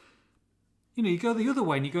correct. But you go the other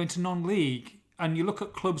way and you go into non-league and you look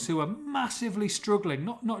at clubs who are massively struggling,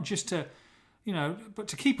 not just to, but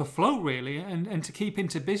to keep afloat really and to keep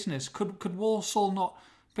into business. Could Walsall not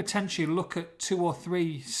potentially look at 2 or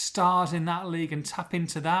 3 stars in that league and tap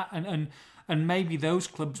into that and maybe those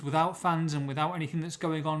clubs without fans and without anything that's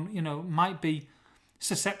going on, might be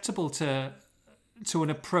susceptible to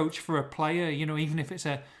an approach for a player, even if it's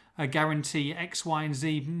a guarantee X, Y, and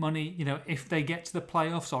Z money, if they get to the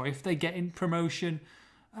playoffs or if they get in promotion,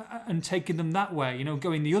 and taking them that way,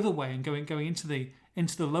 going the other way and going into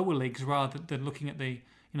the lower leagues rather than looking at the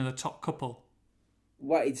the top couple.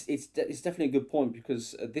 Well, it's definitely a good point,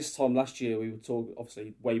 because this time last year we were talking,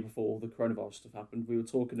 obviously way before the coronavirus stuff happened, we were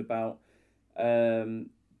talking about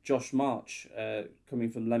Josh March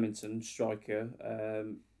coming from Leamington, striker.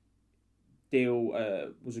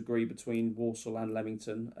 Deal was agreed between Walsall and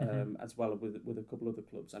Leamington, as well with a couple other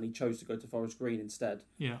clubs, and he chose to go to Forest Green instead.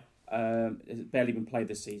 Yeah, has barely been played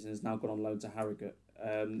this season. Has now gone on loan to Harrogate.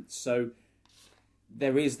 So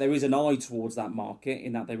there is an eye towards that market,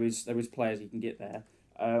 in that there is players you can get there.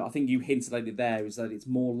 I think you hinted at it there, is that it's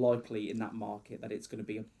more likely in that market that it's going to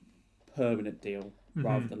be a permanent deal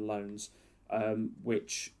rather than loans,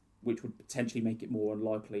 which would potentially make it more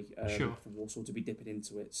unlikely for Walsall to be dipping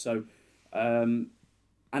into it. So. And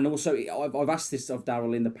also, I've asked this of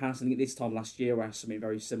Darrell in the past. I think this time last year I asked something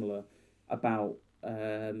very similar about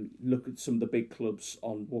look at some of the big clubs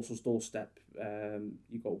on Walsall's doorstep.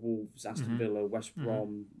 You've got Wolves, Aston Villa, West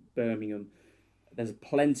Brom, Birmingham. There's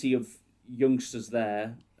plenty of youngsters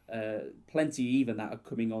there, plenty even that are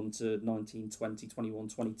coming on to 19, 20, 21,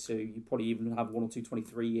 22. You probably even have 1 or 2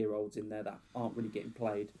 23-year-olds in there that aren't really getting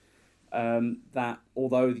played. That,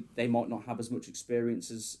 although they might not have as much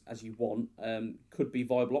experience as you want, could be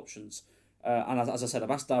viable options. And as I said,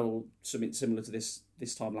 I've asked Darryl something similar to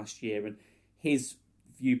this time last year, and his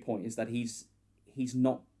viewpoint is that he's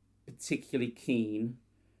not particularly keen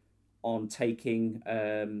on taking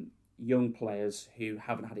young players who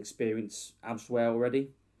haven't had experience elsewhere already.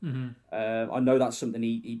 I know that's something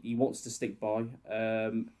he wants to stick by.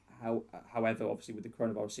 However, obviously with the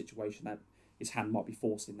coronavirus situation, that his hand might be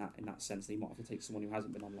forced in that sense. That he might have to take someone who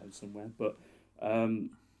hasn't been on loan somewhere. But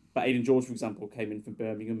Aidan George, for example, came in from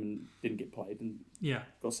Birmingham and didn't get played and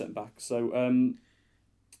got sent back. So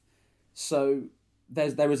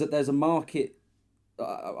there's a market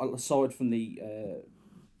aside from the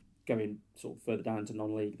going sort of further down into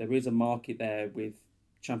non-league. There is a market there with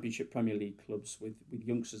Championship Premier League clubs with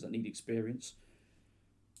youngsters that need experience.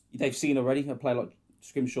 They've seen already a player like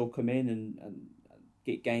Scrimshaw come in and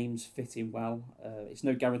get games, fit in well. It's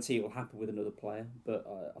no guarantee it will happen with another player, but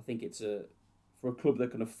I think it's for a club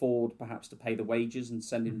that can afford perhaps to pay the wages and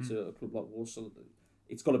send him to a club like Walsall,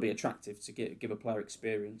 it's got to be attractive to give a player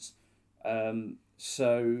experience.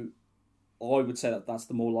 So I would say that's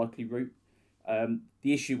the more likely route.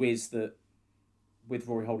 The issue is that with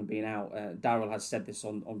Rory Holden being out, Darryl has said this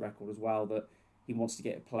on record as well, that he wants to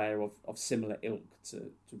get a player of similar ilk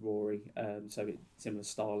to Rory, so similar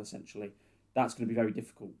style essentially. That's going to be very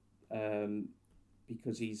difficult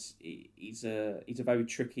because he's a very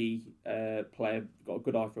tricky player. Got a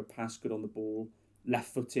good eye for a pass, good on the ball,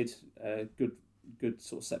 left-footed, good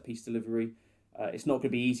sort of set piece delivery. It's not going to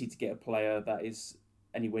be easy to get a player that is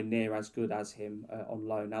anywhere near as good as him on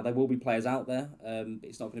loan. Now there will be players out there.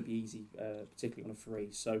 It's not going to be easy, particularly on a free.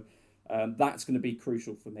 So that's going to be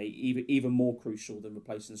crucial for me, even more crucial than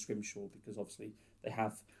replacing Scrimshaw, because obviously they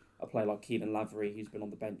have a player like Keelan Lavery who's been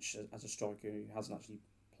on the bench as a striker who hasn't actually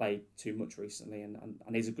played too much recently and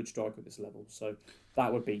is a good striker at this level. So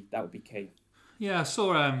that would be key. Yeah, I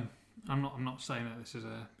saw. I'm not saying that this is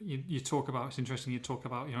you talk about. It's interesting. You talk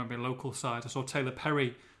about a bit local side. I saw Taylor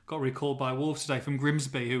Perry got recalled by Wolves today from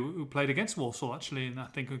Grimsby, who played against Walsall actually in I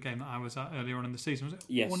think a game that I was at earlier on in the season. Was it?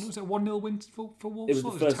 Yes. Was it 1-0 win for Walsall? It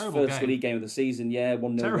was the first league game of the season. Yeah,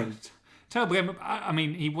 1-0 win. Terrible game. I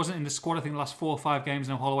mean, he wasn't in the squad. I think the last 4 or 5 games.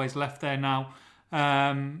 Now Holloway's left there now.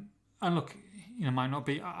 And look, might not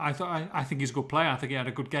be. I think he's a good player. I think he had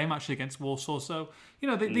a good game actually against Walsall. So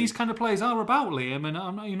these kind of players are about, Liam.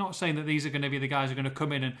 And you're not saying that these are going to be the guys who are going to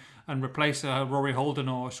come in and replace Rory Holden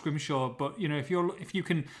or Scrimshaw. But if you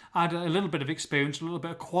can add a little bit of experience, a little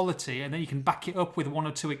bit of quality, and then you can back it up with 1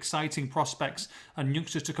 or 2 exciting prospects and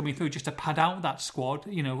youngsters to coming through just to pad out that squad,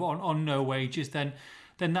 on no wages, then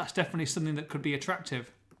that's definitely something that could be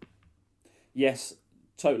attractive. Yes,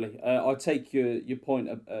 totally. I take your point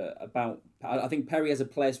about. I think Perry as a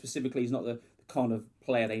player specifically is not the kind of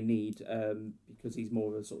player they need because he's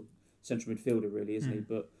more of a sort of central midfielder, really, isn't he?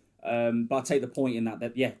 But I take the point in that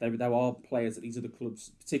there are players at these other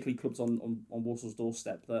clubs, particularly clubs on Walsall's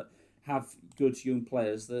doorstep, that have good young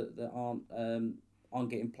players that aren't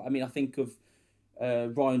getting. I mean, I think of.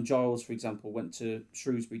 Ryan Giles, for example, went to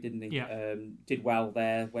Shrewsbury, didn't he? Yeah. Did well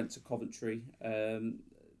there, went to Coventry.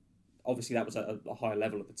 Obviously, that was at a higher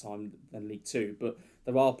level at the time than League Two, but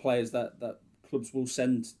there are players that clubs will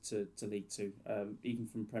send to League Two, even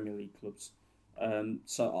from Premier League clubs.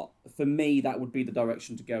 So for me, that would be the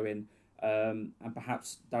direction to go in, and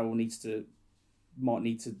perhaps Darryl might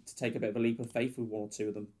need to take a bit of a leap of faith with 1 or 2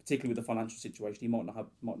 of them, particularly with the financial situation. He might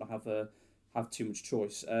not have too much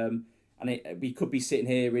choice. And we could be sitting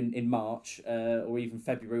here in March or even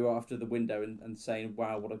February or after the window and saying,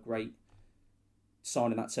 wow, what a great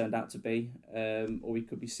signing that turned out to be. Or we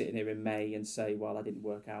could be sitting here in May and say, well, that didn't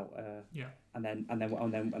work out. And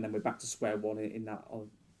then we're back to square one in that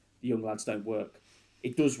the young lads don't work.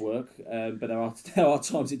 It does work, but there are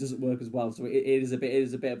times it doesn't work as well. So it is a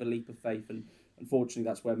bit of a leap of faith, and unfortunately,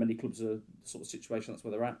 that's where many clubs are. The sort of situation that's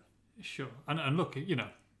where they're at. Sure, and look,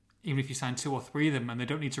 even if you sign 2 or 3 of them and they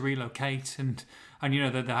don't need to relocate and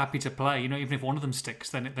they're happy to play, even if one of them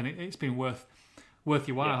sticks, then it's been worth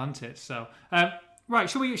your while, hasn't it? So right,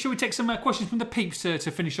 shall we take some questions from the peeps to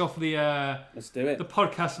finish off the let's do it, the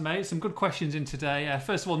podcast, mate? Some good questions in today.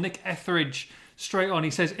 First of all, Nick Etheridge, straight on,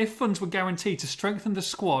 he says, if funds were guaranteed to strengthen the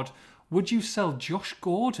squad, would you sell Josh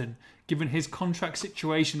Gordon given his contract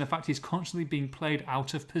situation, the fact he's constantly being played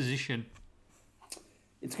out of position?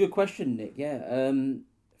 It's a good question, Nick. Yeah.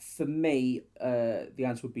 For me, the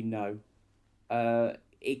answer would be no.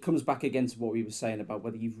 It comes back again to what we were saying about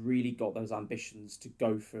whether you've really got those ambitions to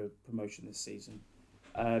go for promotion this season.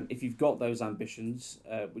 If you've got those ambitions,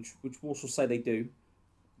 which Walsall say they do,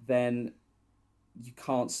 then you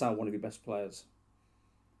can't sell one of your best players.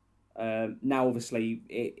 Now, obviously,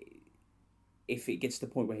 if it gets to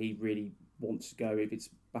the point where he really wants to go, if it's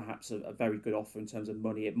perhaps a very good offer in terms of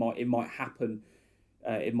money. It might happen.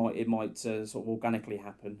 It might sort of organically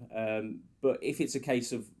happen. But if it's a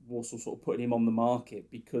case of Walsall sort of putting him on the market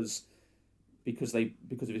because of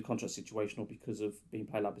his contract situation, or because of being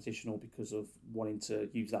played out of position, or because of wanting to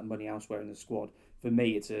use that money elsewhere in the squad, for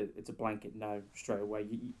me it's a blanket no straight away.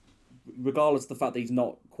 Regardless of the fact that he's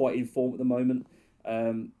not quite in form at the moment,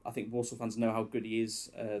 I think Walsall fans know how good he is.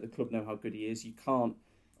 The club know how good he is. You can't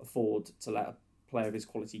afford to let a player of his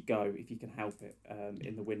quality go if you can help it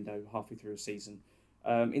in the window halfway through a season.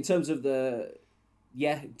 In terms of the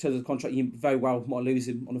contract, you very well might lose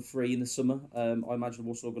him on a free in the summer. I imagine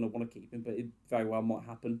Walsall are going to want to keep him, but it very well might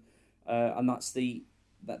happen. And that's the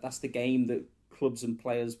game that clubs and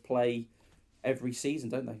players play every season,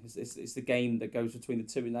 don't they? It's the game that goes between the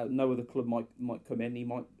two. And no other club might come in. He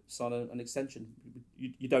might sign an extension.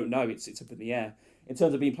 You don't know. It's up in the air. In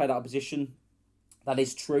terms of being played out of position, that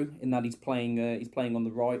is true in that he's playing on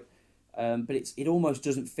the right. But it almost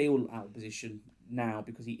doesn't feel out of position now,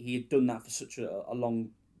 because he had done that for such a long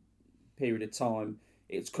period of time.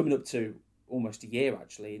 It's coming up to almost a year,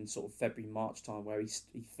 actually, in sort of February, March time, where he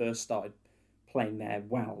first started playing there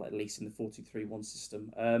well, at least in the 4-2-3-1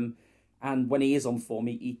 system. And when he is on form,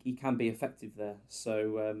 he can be effective there.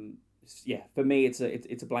 So, for me, it's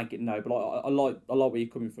a blanket no. But I like where you're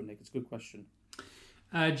coming from, Nick. It's a good question.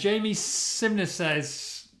 Jamie Simner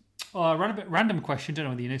says, a random question, don't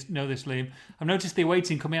know whether you know this, Liam. I've noticed the away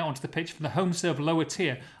team coming out onto the pitch from the home serve lower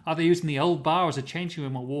tier. Are they using the old bar as a changing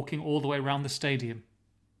room or walking all the way around the stadium?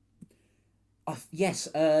 Yes,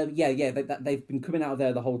 they've been coming out of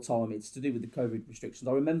there the whole time. It's to do with the COVID restrictions.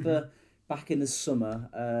 I remember back in the summer,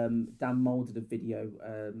 Dan Mould did a video,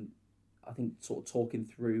 I think sort of talking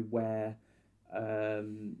through where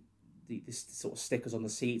this sort of stickers on the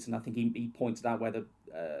seats, and I think he pointed out where the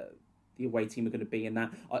away team are going to be in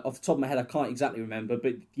that. Off the top of my head, I can't exactly remember,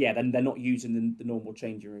 but yeah, then they're not using the normal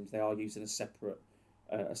changing rooms. They are using a separate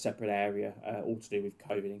area, all to do with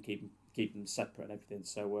COVID and keep them separate and everything.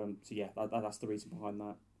 So yeah, that's the reason behind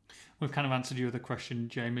that. We've kind of answered your other question,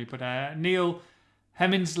 Jamie, but Neil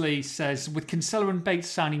Hemminsley says, with Kinsella and Bates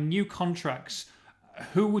signing new contracts,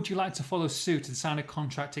 who would you like to follow suit and sign a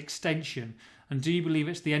contract extension? And do you believe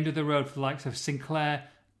it's the end of the road for the likes of Sinclair,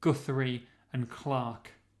 Guthrie and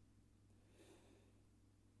Clark?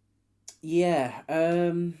 Yeah,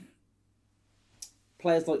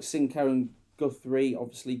 players like Sinclair and Guthrie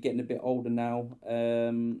obviously getting a bit older now.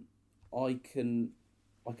 I can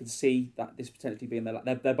see that this potentially being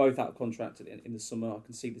they're both out of contract in the summer. I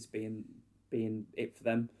can see this being it for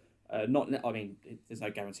them. There's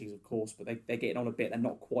no guarantees, of course, but they're getting on a bit. They're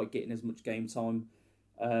not quite getting as much game time.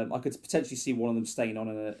 I could potentially see one of them staying on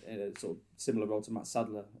in a sort of similar role to Matt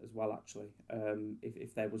Sadler as well, actually,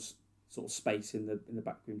 if there was sort of space in the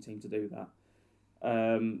backroom team to do that.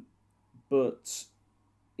 But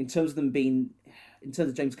in terms of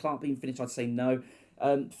James Clark being finished, I'd say no.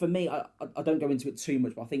 For me, I don't go into it too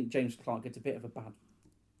much, but I think James Clark gets a bit of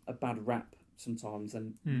a bad rap sometimes,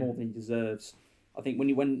 and more than he deserves. I think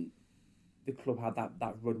when the club had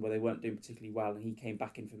that run where they weren't doing particularly well, and he came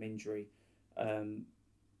back in from injury,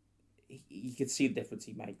 you could see the difference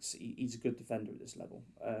he makes. He's a good defender at this level.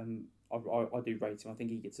 I do rate him. I think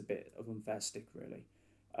he gets a bit of unfair stick, really.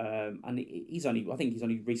 And I think he's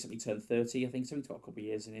only recently turned 30. I think so. He's got a couple of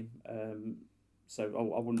years in him. So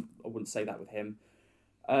I wouldn't say that with him.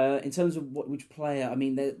 In terms of which player, I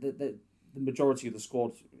mean, the majority of the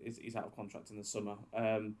squad is out of contract in the summer.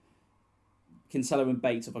 Kinsella and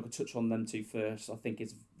Bates, if I could touch on them two first, I think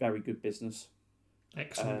it's very good business.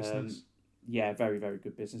 Excellent business. Yeah, very, very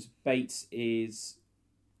good business. Bates is...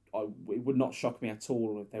 it would not shock me at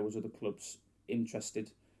all if there was other clubs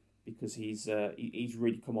interested, because he's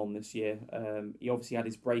really come on this year. He obviously had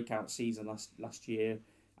his breakout season last year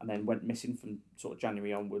and then went missing from sort of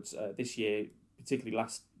January onwards. This year, particularly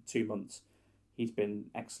last 2 months, he's been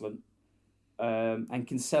excellent. And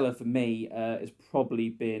Kinsella, for me, has probably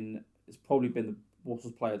been the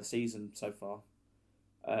Walsall's player of the season so far.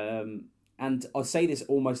 And I say this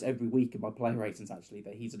almost every week in my player ratings, actually,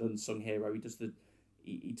 that he's an unsung hero. He does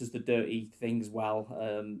the dirty things well.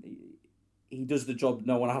 He does the job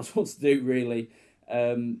no one else wants to do, really.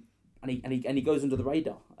 And he goes under the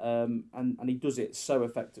radar. And he does it so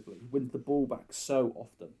effectively. He wins the ball back so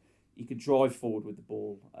often. He could drive forward with the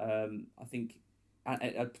ball. I think,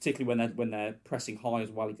 particularly when they're pressing high as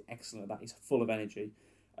well, he's excellent at that. He's full of energy.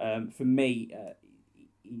 For me,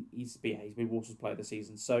 he's been Walsall's player of the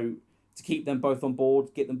season. So to keep them both on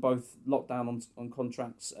board, get them both locked down on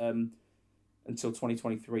contracts until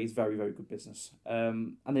 2023 is very, very good business.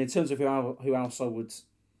 And then in terms of who else I would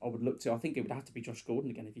I would look to. I think it would have to be Josh Gordon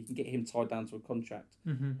again if you can get him tied down to a contract.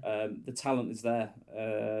 Mm-hmm. The talent is there.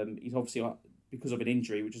 He's obviously because of an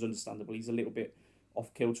injury, which is understandable. He's a little bit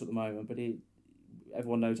off kilter at the moment, but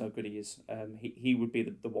everyone knows how good he is. He would be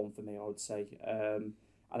the one for me, I would say. And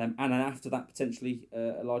then after that, potentially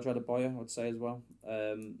Elijah Adebayo, I would say as well.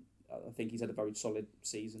 I think he's had a very solid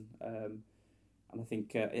season. And I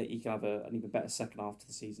think he can have an even better second half to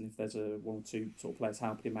the season if there's one or two sort of players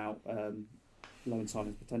helping him out, loan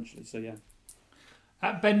signings potentially. So, yeah.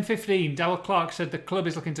 At Ben15, Darryl Clark said the club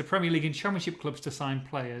is looking to Premier League and Championship clubs to sign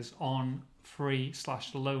players on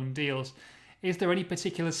free/loan deals. Is there any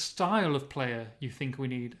particular style of player you think we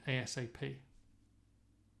need ASAP?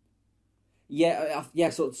 Yeah,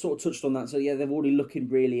 sort of touched on that. So, yeah, they're already looking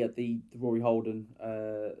really at the Rory Holden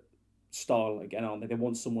style again, aren't they? They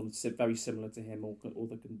want someone very similar to him, or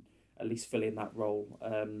that can at least fill in that role.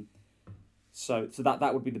 So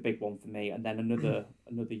that would be the big one for me, and then another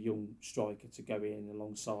young striker to go in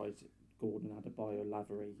alongside Gordon, Adebayo,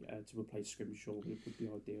 Lavery to replace Scrimshaw would be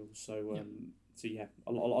ideal. So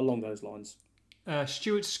along those lines.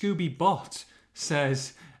 Stuart Scooby Bot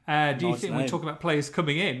says, do you think, when we talk about players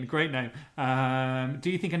coming in, great name, do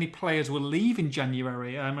you think any players will leave in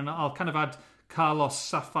January? And I'll kind of add Carlos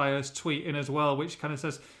Sapphire's tweet in as well, which kind of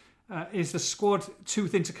says, is the squad too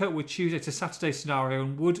thin to cope with Tuesday to Saturday scenario,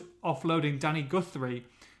 and would offloading Danny Guthrie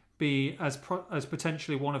be, as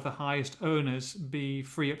potentially one of the highest earners,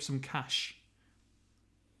 free up some cash?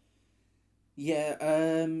 Yeah,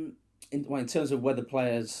 in terms of whether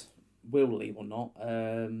players will leave or not,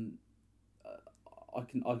 I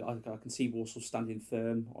can see Walsall standing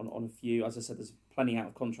firm on a few. As I said, there's plenty out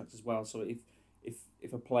of contract as well. So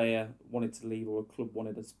if a player wanted to leave or a club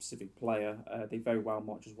wanted a specific player, they very well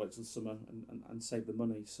might just wait till the summer and save the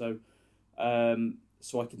money. So I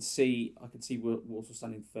can see Walsall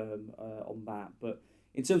standing firm on that. But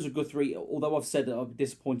in terms of Guthrie, although I've said that I've been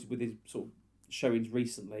disappointed with his sort of showings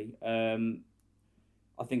recently,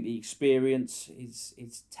 I think the experience,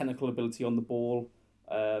 his technical ability on the ball,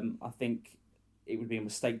 I think it would be a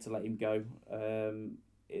mistake to let him go.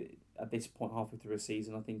 At this point, halfway through a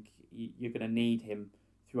season, I think you're going to need him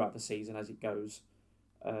throughout the season as it goes.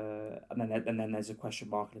 And then there's a question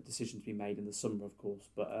mark and a decision to be made in the summer, of course.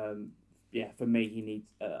 But for me, he needs.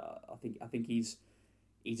 I think he's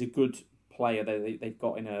a good player that they've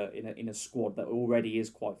got in a squad that already is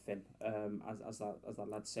quite thin, as that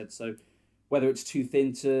lad said. So whether it's too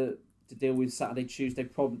thin to deal with Saturday, Tuesday,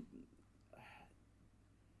 probably.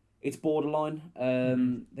 It's borderline.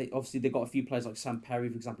 They've got a few players like Sam Perry,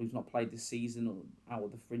 for example, who's not played this season, or out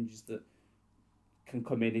of the fringes that can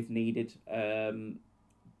come in if needed.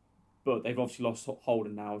 But they've obviously lost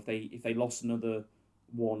Holden now. If they lost another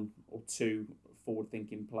one or two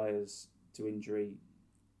forward-thinking players to injury,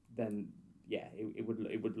 then yeah, it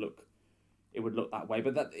would look that way.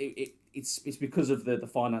 But it's because of the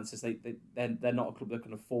finances. They're not a club that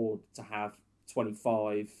can afford to have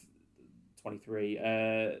 25, 23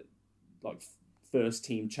 like first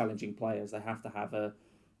team challenging players. They have to have a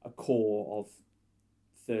core of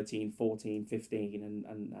 13, 14, 15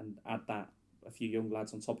 and add that a few young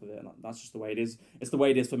lads on top of it, and that's just the way it is. It's the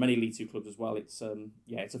way it is for many League Two clubs as well. It's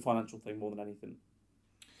it's a financial thing more than anything.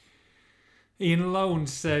 Ian Lone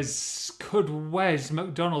says, could Wes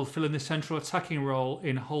McDonald fill in the central attacking role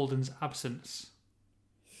in Holden's absence?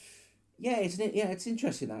 Yeah, it's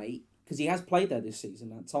interesting that because he has played there this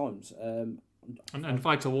season at times. And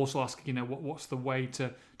Vital also asking, what's the way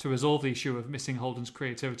to resolve the issue of missing Holden's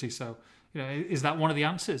creativity? So, is that one of the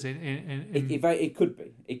answers? It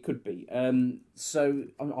could be. So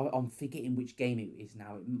I'm forgetting which game it is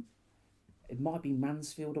now. It might be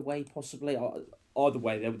Mansfield away, possibly. Either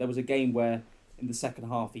way, there was a game where in the second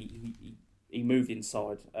half he moved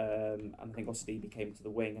inside, and I think Osidibe came to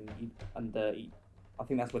the wing, and I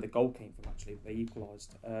think that's where the goal came from. Actually, they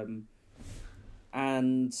equalised,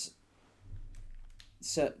 and.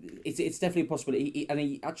 So it's definitely a possibility. I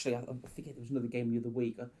forget there was another game the other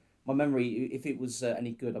week. My memory, if it was any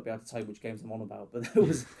good, I'd be able to tell you which games I'm on about. But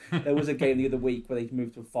there was a game the other week where they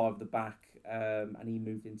moved to a 5 at the back, and he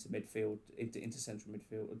moved into midfield, into central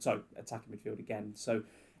midfield. Sorry, attacking midfield again. So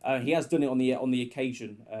he has done it on the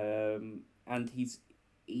occasion, and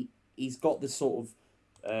he's got the sort of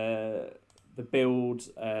the build,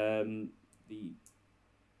 the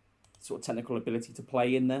sort of technical ability to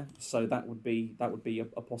play in there, so that would be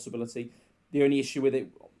a possibility. The only issue with it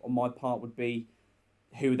on my part would be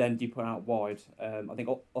who then do you put out wide. I think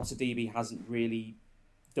Osidibe hasn't really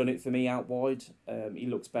done it for me out wide. He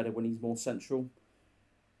looks better when he's more central.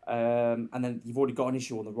 And then you've already got an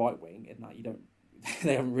issue on the right wing in that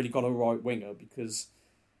they haven't really got a right winger because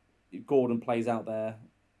Gordon plays out there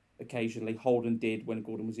occasionally. Holden did when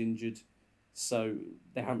Gordon was injured. So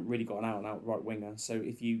they haven't really got an out-and-out right winger. So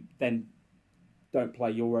if you then don't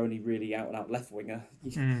play your only really out-and-out left winger,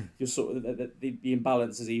 you're sort of the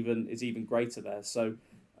imbalance is even greater there. So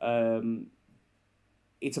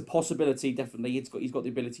it's a possibility, definitely. He's got the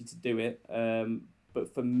ability to do it.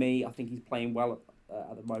 But for me, I think he's playing well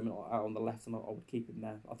at the moment out on the left, and I would keep him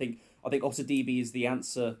there. I think Osadibe is the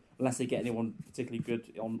answer, unless they get anyone particularly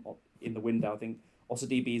good in the window. I think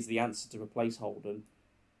Osadibe is the answer to replace Holden,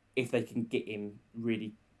 if they can get him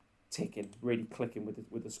really ticking, really clicking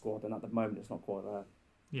with the squad. And at the moment, it's not quite there.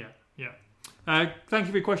 Yeah. Thank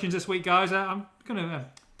you for your questions this week, guys. I'm going to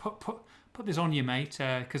put this on you, mate,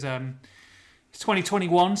 because it's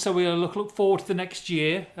 2021, so we'll look forward to the next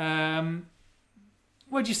year.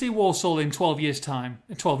 Where do you see Walsall in 12 years' time?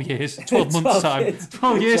 12 years? 12 months' time?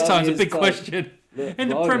 12 years' time is a big question. In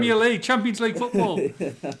the Premier League, Champions League football.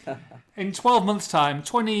 In 12 months' time,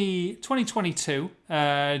 2022,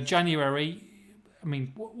 January, I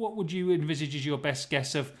mean, what would you envisage as your best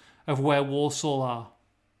guess of where Walsall are?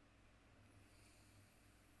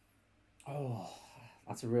 Oh,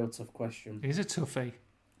 that's a real tough question. It is a toughie.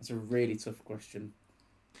 It's a really tough question.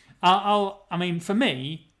 I mean, for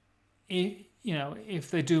me,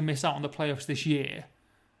 if they do miss out on the playoffs this year,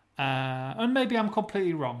 and maybe I'm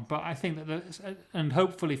completely wrong, but I think that, and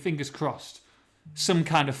hopefully, fingers crossed, some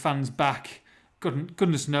kind of fans back.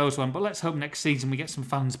 Goodness knows when, but let's hope next season we get some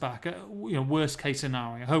fans back. Worst case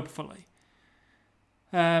scenario, hopefully.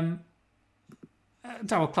 Darrell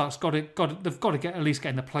Clarke's they've got to at least get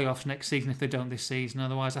in the playoffs next season if they don't this season.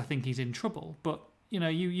 Otherwise, I think he's in trouble. But I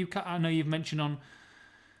know you've mentioned on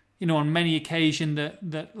many occasions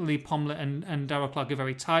that Lee Pomlet and Darrell Clarke are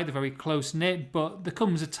very tight, they're very close knit. But there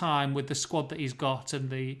comes a time with the squad that he's got and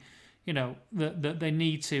that they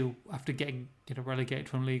need to, after getting relegated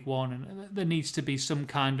from League One, and there needs to be some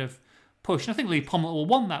kind of push. And I think Lee Pomlet will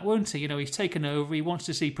want that, won't he? He's taken over, he wants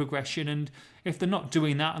to see progression, and if they're not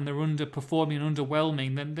doing that and they're underperforming and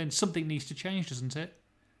underwhelming, then something needs to change, doesn't it?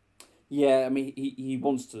 Yeah, I mean, he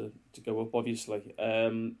wants to go up, obviously.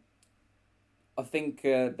 I think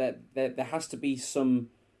that there has to be some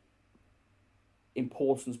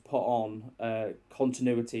importance put on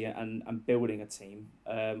continuity and building a team.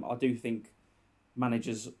 I do think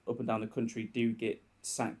managers up and down the country do get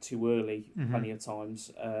sacked too early plenty of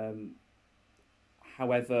times.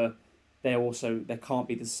 However, there can't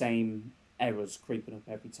be the same errors creeping up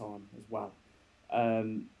every time as well.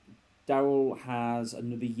 Darrell has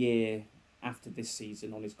another year after this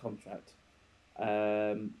season on his contract.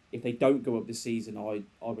 If they don't go up this season, I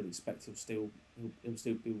would expect he'll still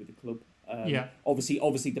be with the club.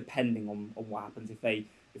 Obviously depending on what happens. If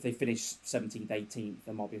they finish 17th, 18th,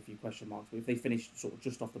 there might be a few question marks. But if they finish sort of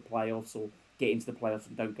just off the playoffs or get into the playoffs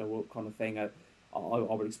and don't go up, kind of thing, I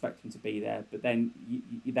would expect him to be there. But then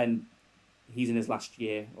then he's in his last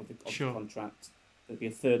year of the contract. There'll be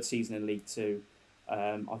a third season in League Two.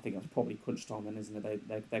 I think that's probably crunch time, then, isn't it?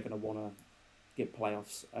 They're going to want to get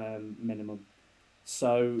playoffs minimum.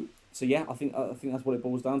 So yeah, I think that's what it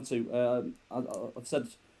boils down to. I've said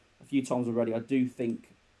a few times already. I do think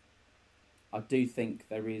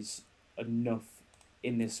there is enough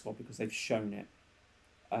in this squad because they've shown it.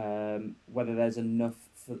 Whether there's enough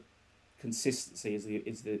for consistency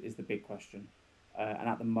is the big question. And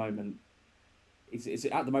at the moment, it's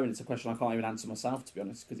a question I can't even answer myself, to be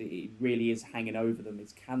honest, because it really is hanging over them.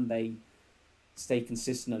 It's, can they stay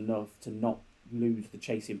consistent enough to not lose the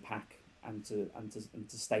chasing pack and to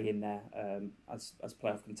stay in there as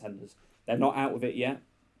playoff contenders? They're not out of it yet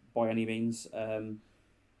by any means.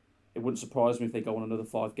 It wouldn't surprise me if they go on another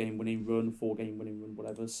 5-game winning run, 4-game winning run,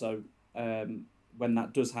 whatever. So when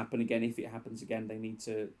that does happen again, if it happens again, they need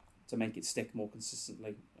to make it stick more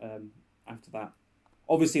consistently after that.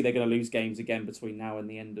 Obviously, they're going to lose games again between now and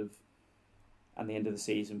the end of the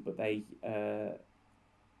season, but they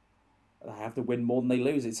have to win more than they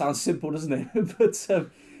lose. It sounds simple, doesn't it?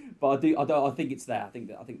 but I think it's there. I think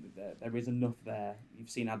that there is enough there. You've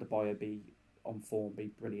seen Adebayo be on form,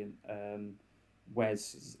 be brilliant.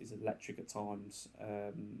 Wes is electric at times.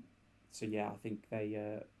 So yeah, I think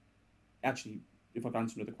they actually. If I can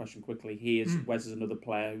answer another question quickly, Wes is another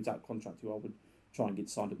player who's out of contract who I would try and get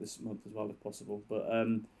signed up this month as well if possible. But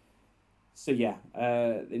so yeah,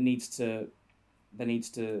 there needs to be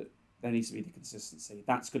the consistency.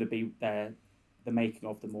 That's going to be the making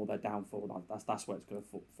of them or their downfall. That's where it's going to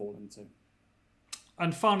fall into.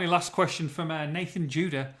 And finally, last question from Nathan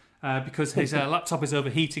Judah, because his laptop is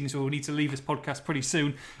overheating, so we'll need to leave this podcast pretty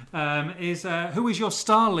soon. Who is your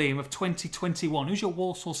star, Liam, of 2021? Who's your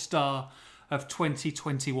Walsall star of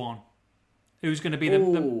 2021? Who's going to be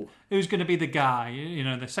who's going to be the guy? You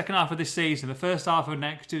know, the second half of this season, the first half of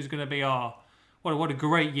next. Who's going to be? What a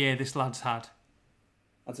great year this lad's had.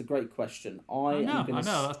 That's a great question. I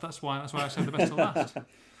know. That's why I said the best till last.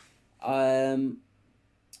 I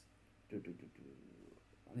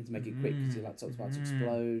need to make it quick because your laptop's about to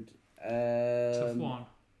explode. Tough one.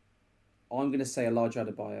 I'm going to say Elijah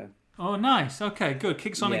Adebayo. Oh, nice. Okay, good.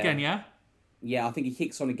 Kicks on again, yeah? Yeah, I think he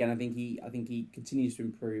kicks on again. I think he continues to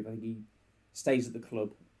improve. I think he stays at the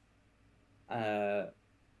club. And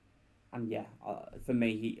yeah, for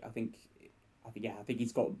me, I think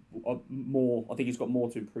he's got more. I think he's got more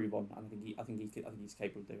to improve on. And I think he's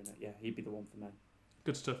capable of doing it. Yeah, he'd be the one for me.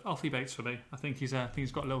 Good stuff. Alfie Bates for me. I think he's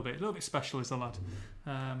got a little bit special as a lad.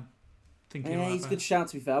 He's a good shout.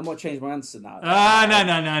 To be fair, I might change my answer now.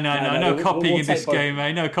 No copying in this game,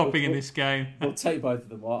 mate. No copying in this game. We'll take both of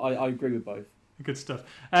them. I agree with both. Good stuff.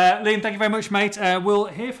 Liam, thank you very much, mate. We'll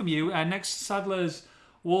hear from you next Sadler's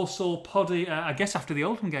Walsall poddy, I guess after the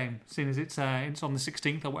Oldham game, seeing as it's on the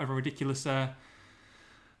 16th or whatever ridiculous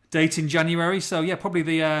date in January. So yeah, probably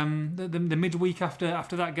the midweek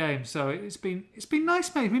after that game. So it's been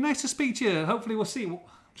nice, mate. It's been nice to speak to you. Hopefully we'll see. I'm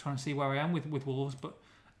trying to see where I am with Wolves, but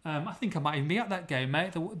I think I might even be at that game,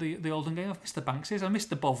 mate. The Oldham game. I've missed the Bankses. I missed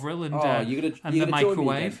the Bovril and the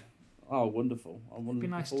microwave. Oh, wonderful! I'm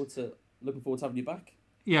looking forward to having you back.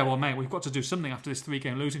 Yeah, well, mate, we've got to do something after this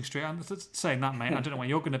 3-game losing streak. I'm saying that, mate. I don't know where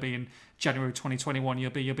you're going to be in January 2021.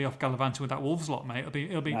 You'll be off gallivanting with that Wolves lot, mate.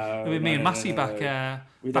 It'll be me and Massey back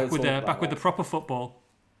with the proper football.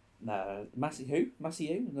 No, Massey who? Massey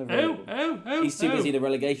who? Oh! He's too busy in a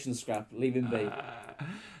relegation scrap. Leave him be.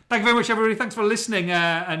 Thank you very much, everybody. Thanks for listening,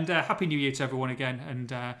 and Happy New Year to everyone again,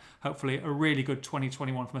 and hopefully a really good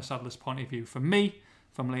 2021 from a Sadler's point of view. From me,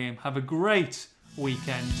 from Liam, have a great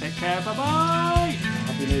weekend. Take care. Bye-bye.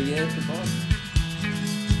 Happy New Year. Goodbye.